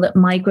make sure that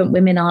migrant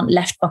women aren't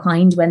left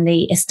behind when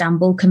the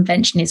Istanbul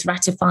Convention is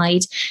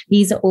ratified.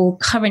 These are all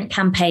current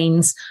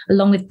campaigns,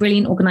 along with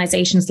brilliant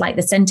organisations like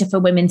the Centre for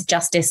Women's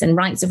Justice and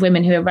Rights of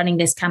Women, who are running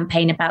this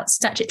campaign about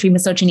statutory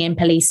misogyny and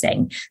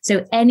policing.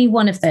 So any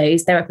one of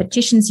those, there are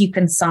petitions you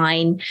can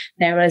sign,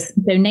 there are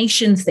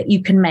donations that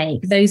you can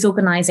make. Those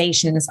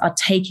organisations are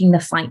taking the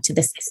fight to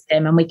the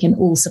system, and we can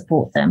all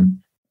support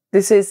them.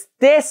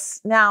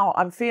 Now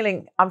I'm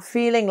feeling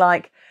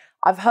like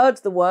I've heard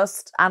the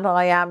worst, and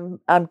I am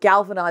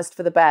galvanised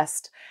for the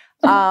best.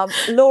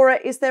 Laura,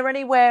 is there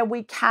anywhere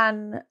we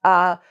can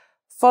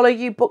follow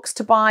you, books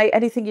to buy,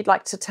 anything you'd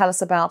like to tell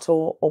us about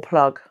or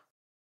plug?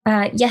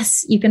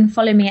 Yes, you can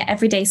follow me at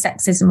Everyday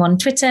Sexism on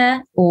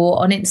Twitter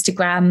or on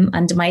Instagram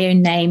under my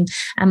own name.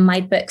 And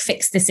my book,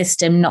 Fix the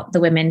System, Not the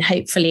Women,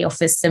 hopefully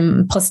offers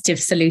some positive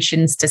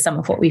solutions to some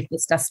of what we've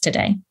discussed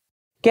today.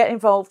 Get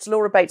involved.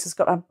 Laura Bates has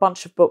got a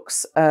bunch of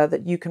books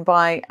that you can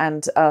buy.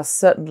 And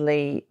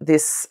certainly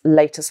this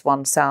latest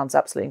one sounds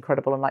absolutely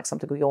incredible and like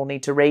something we all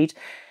need to read.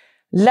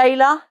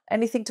 Leyla,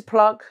 anything to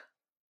plug?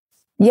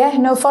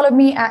 Follow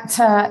me at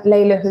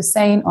Leyla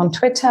Hussein on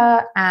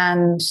Twitter,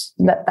 and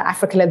the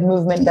Africa-led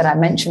movement that I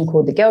mentioned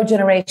called the Girl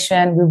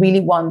Generation. We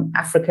really want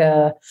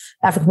African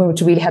movement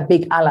to really have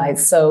big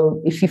allies.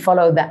 So if you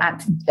follow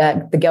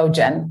the Girl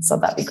Gen, so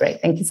that'd be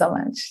great. Thank you so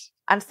much.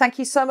 And thank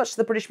you so much to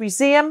the British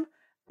Museum.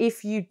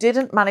 If you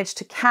didn't manage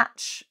to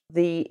catch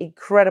the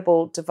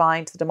incredible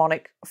Divine to the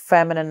Demonic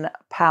Feminine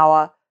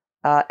Power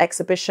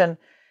exhibition,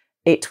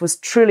 it was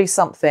truly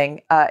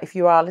something. If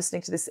you are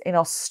listening to this in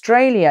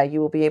Australia, you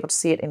will be able to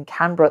see it in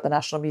Canberra at the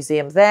National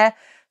Museum there.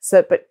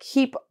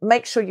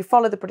 Make sure you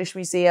follow the British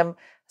Museum,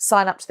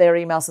 sign up to their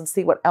emails and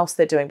see what else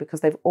they're doing,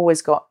 because they've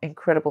always got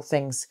incredible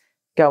things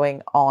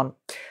going on.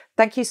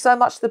 Thank you so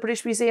much to the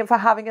British Museum for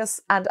having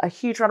us, and a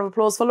huge round of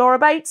applause for Laura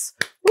Bates.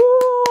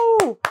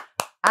 Woo!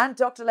 And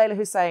Dr. Leyla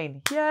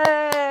Hussein.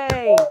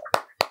 Yay!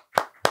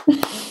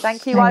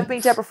 Thank you. I've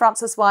been Deborah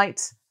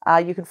Frances-White.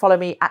 You can follow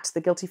me at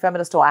The Guilty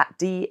Feminist or at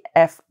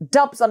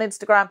DFDubs on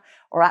Instagram,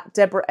 or at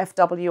Deborah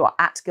FW or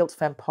at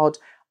GuiltFemPod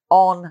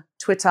on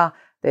Twitter.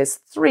 There's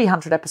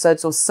 300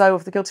 episodes or so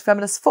of The Guilty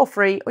Feminist for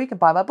free, or you can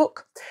buy my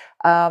book.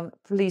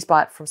 Please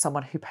buy it from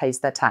someone who pays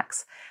their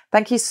tax.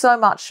 Thank you so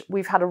much.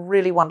 We've had a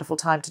really wonderful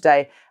time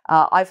today.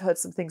 I've heard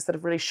some things that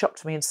have really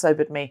shocked me and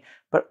sobered me,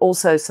 but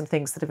also some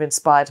things that have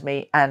inspired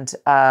me and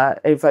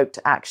evoked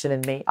action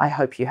in me. I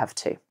hope you have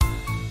too.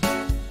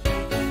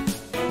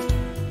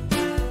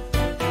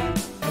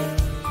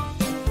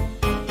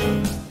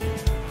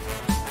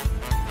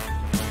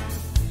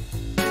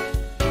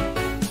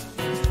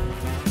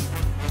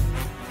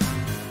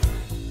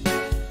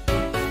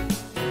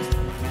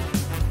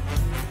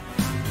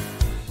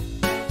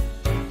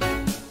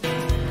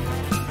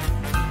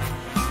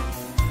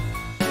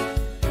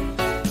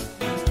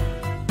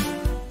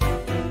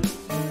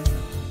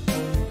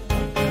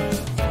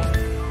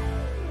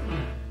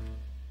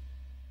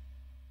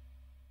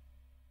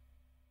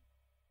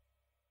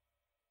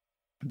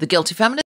 The Guilty Feminist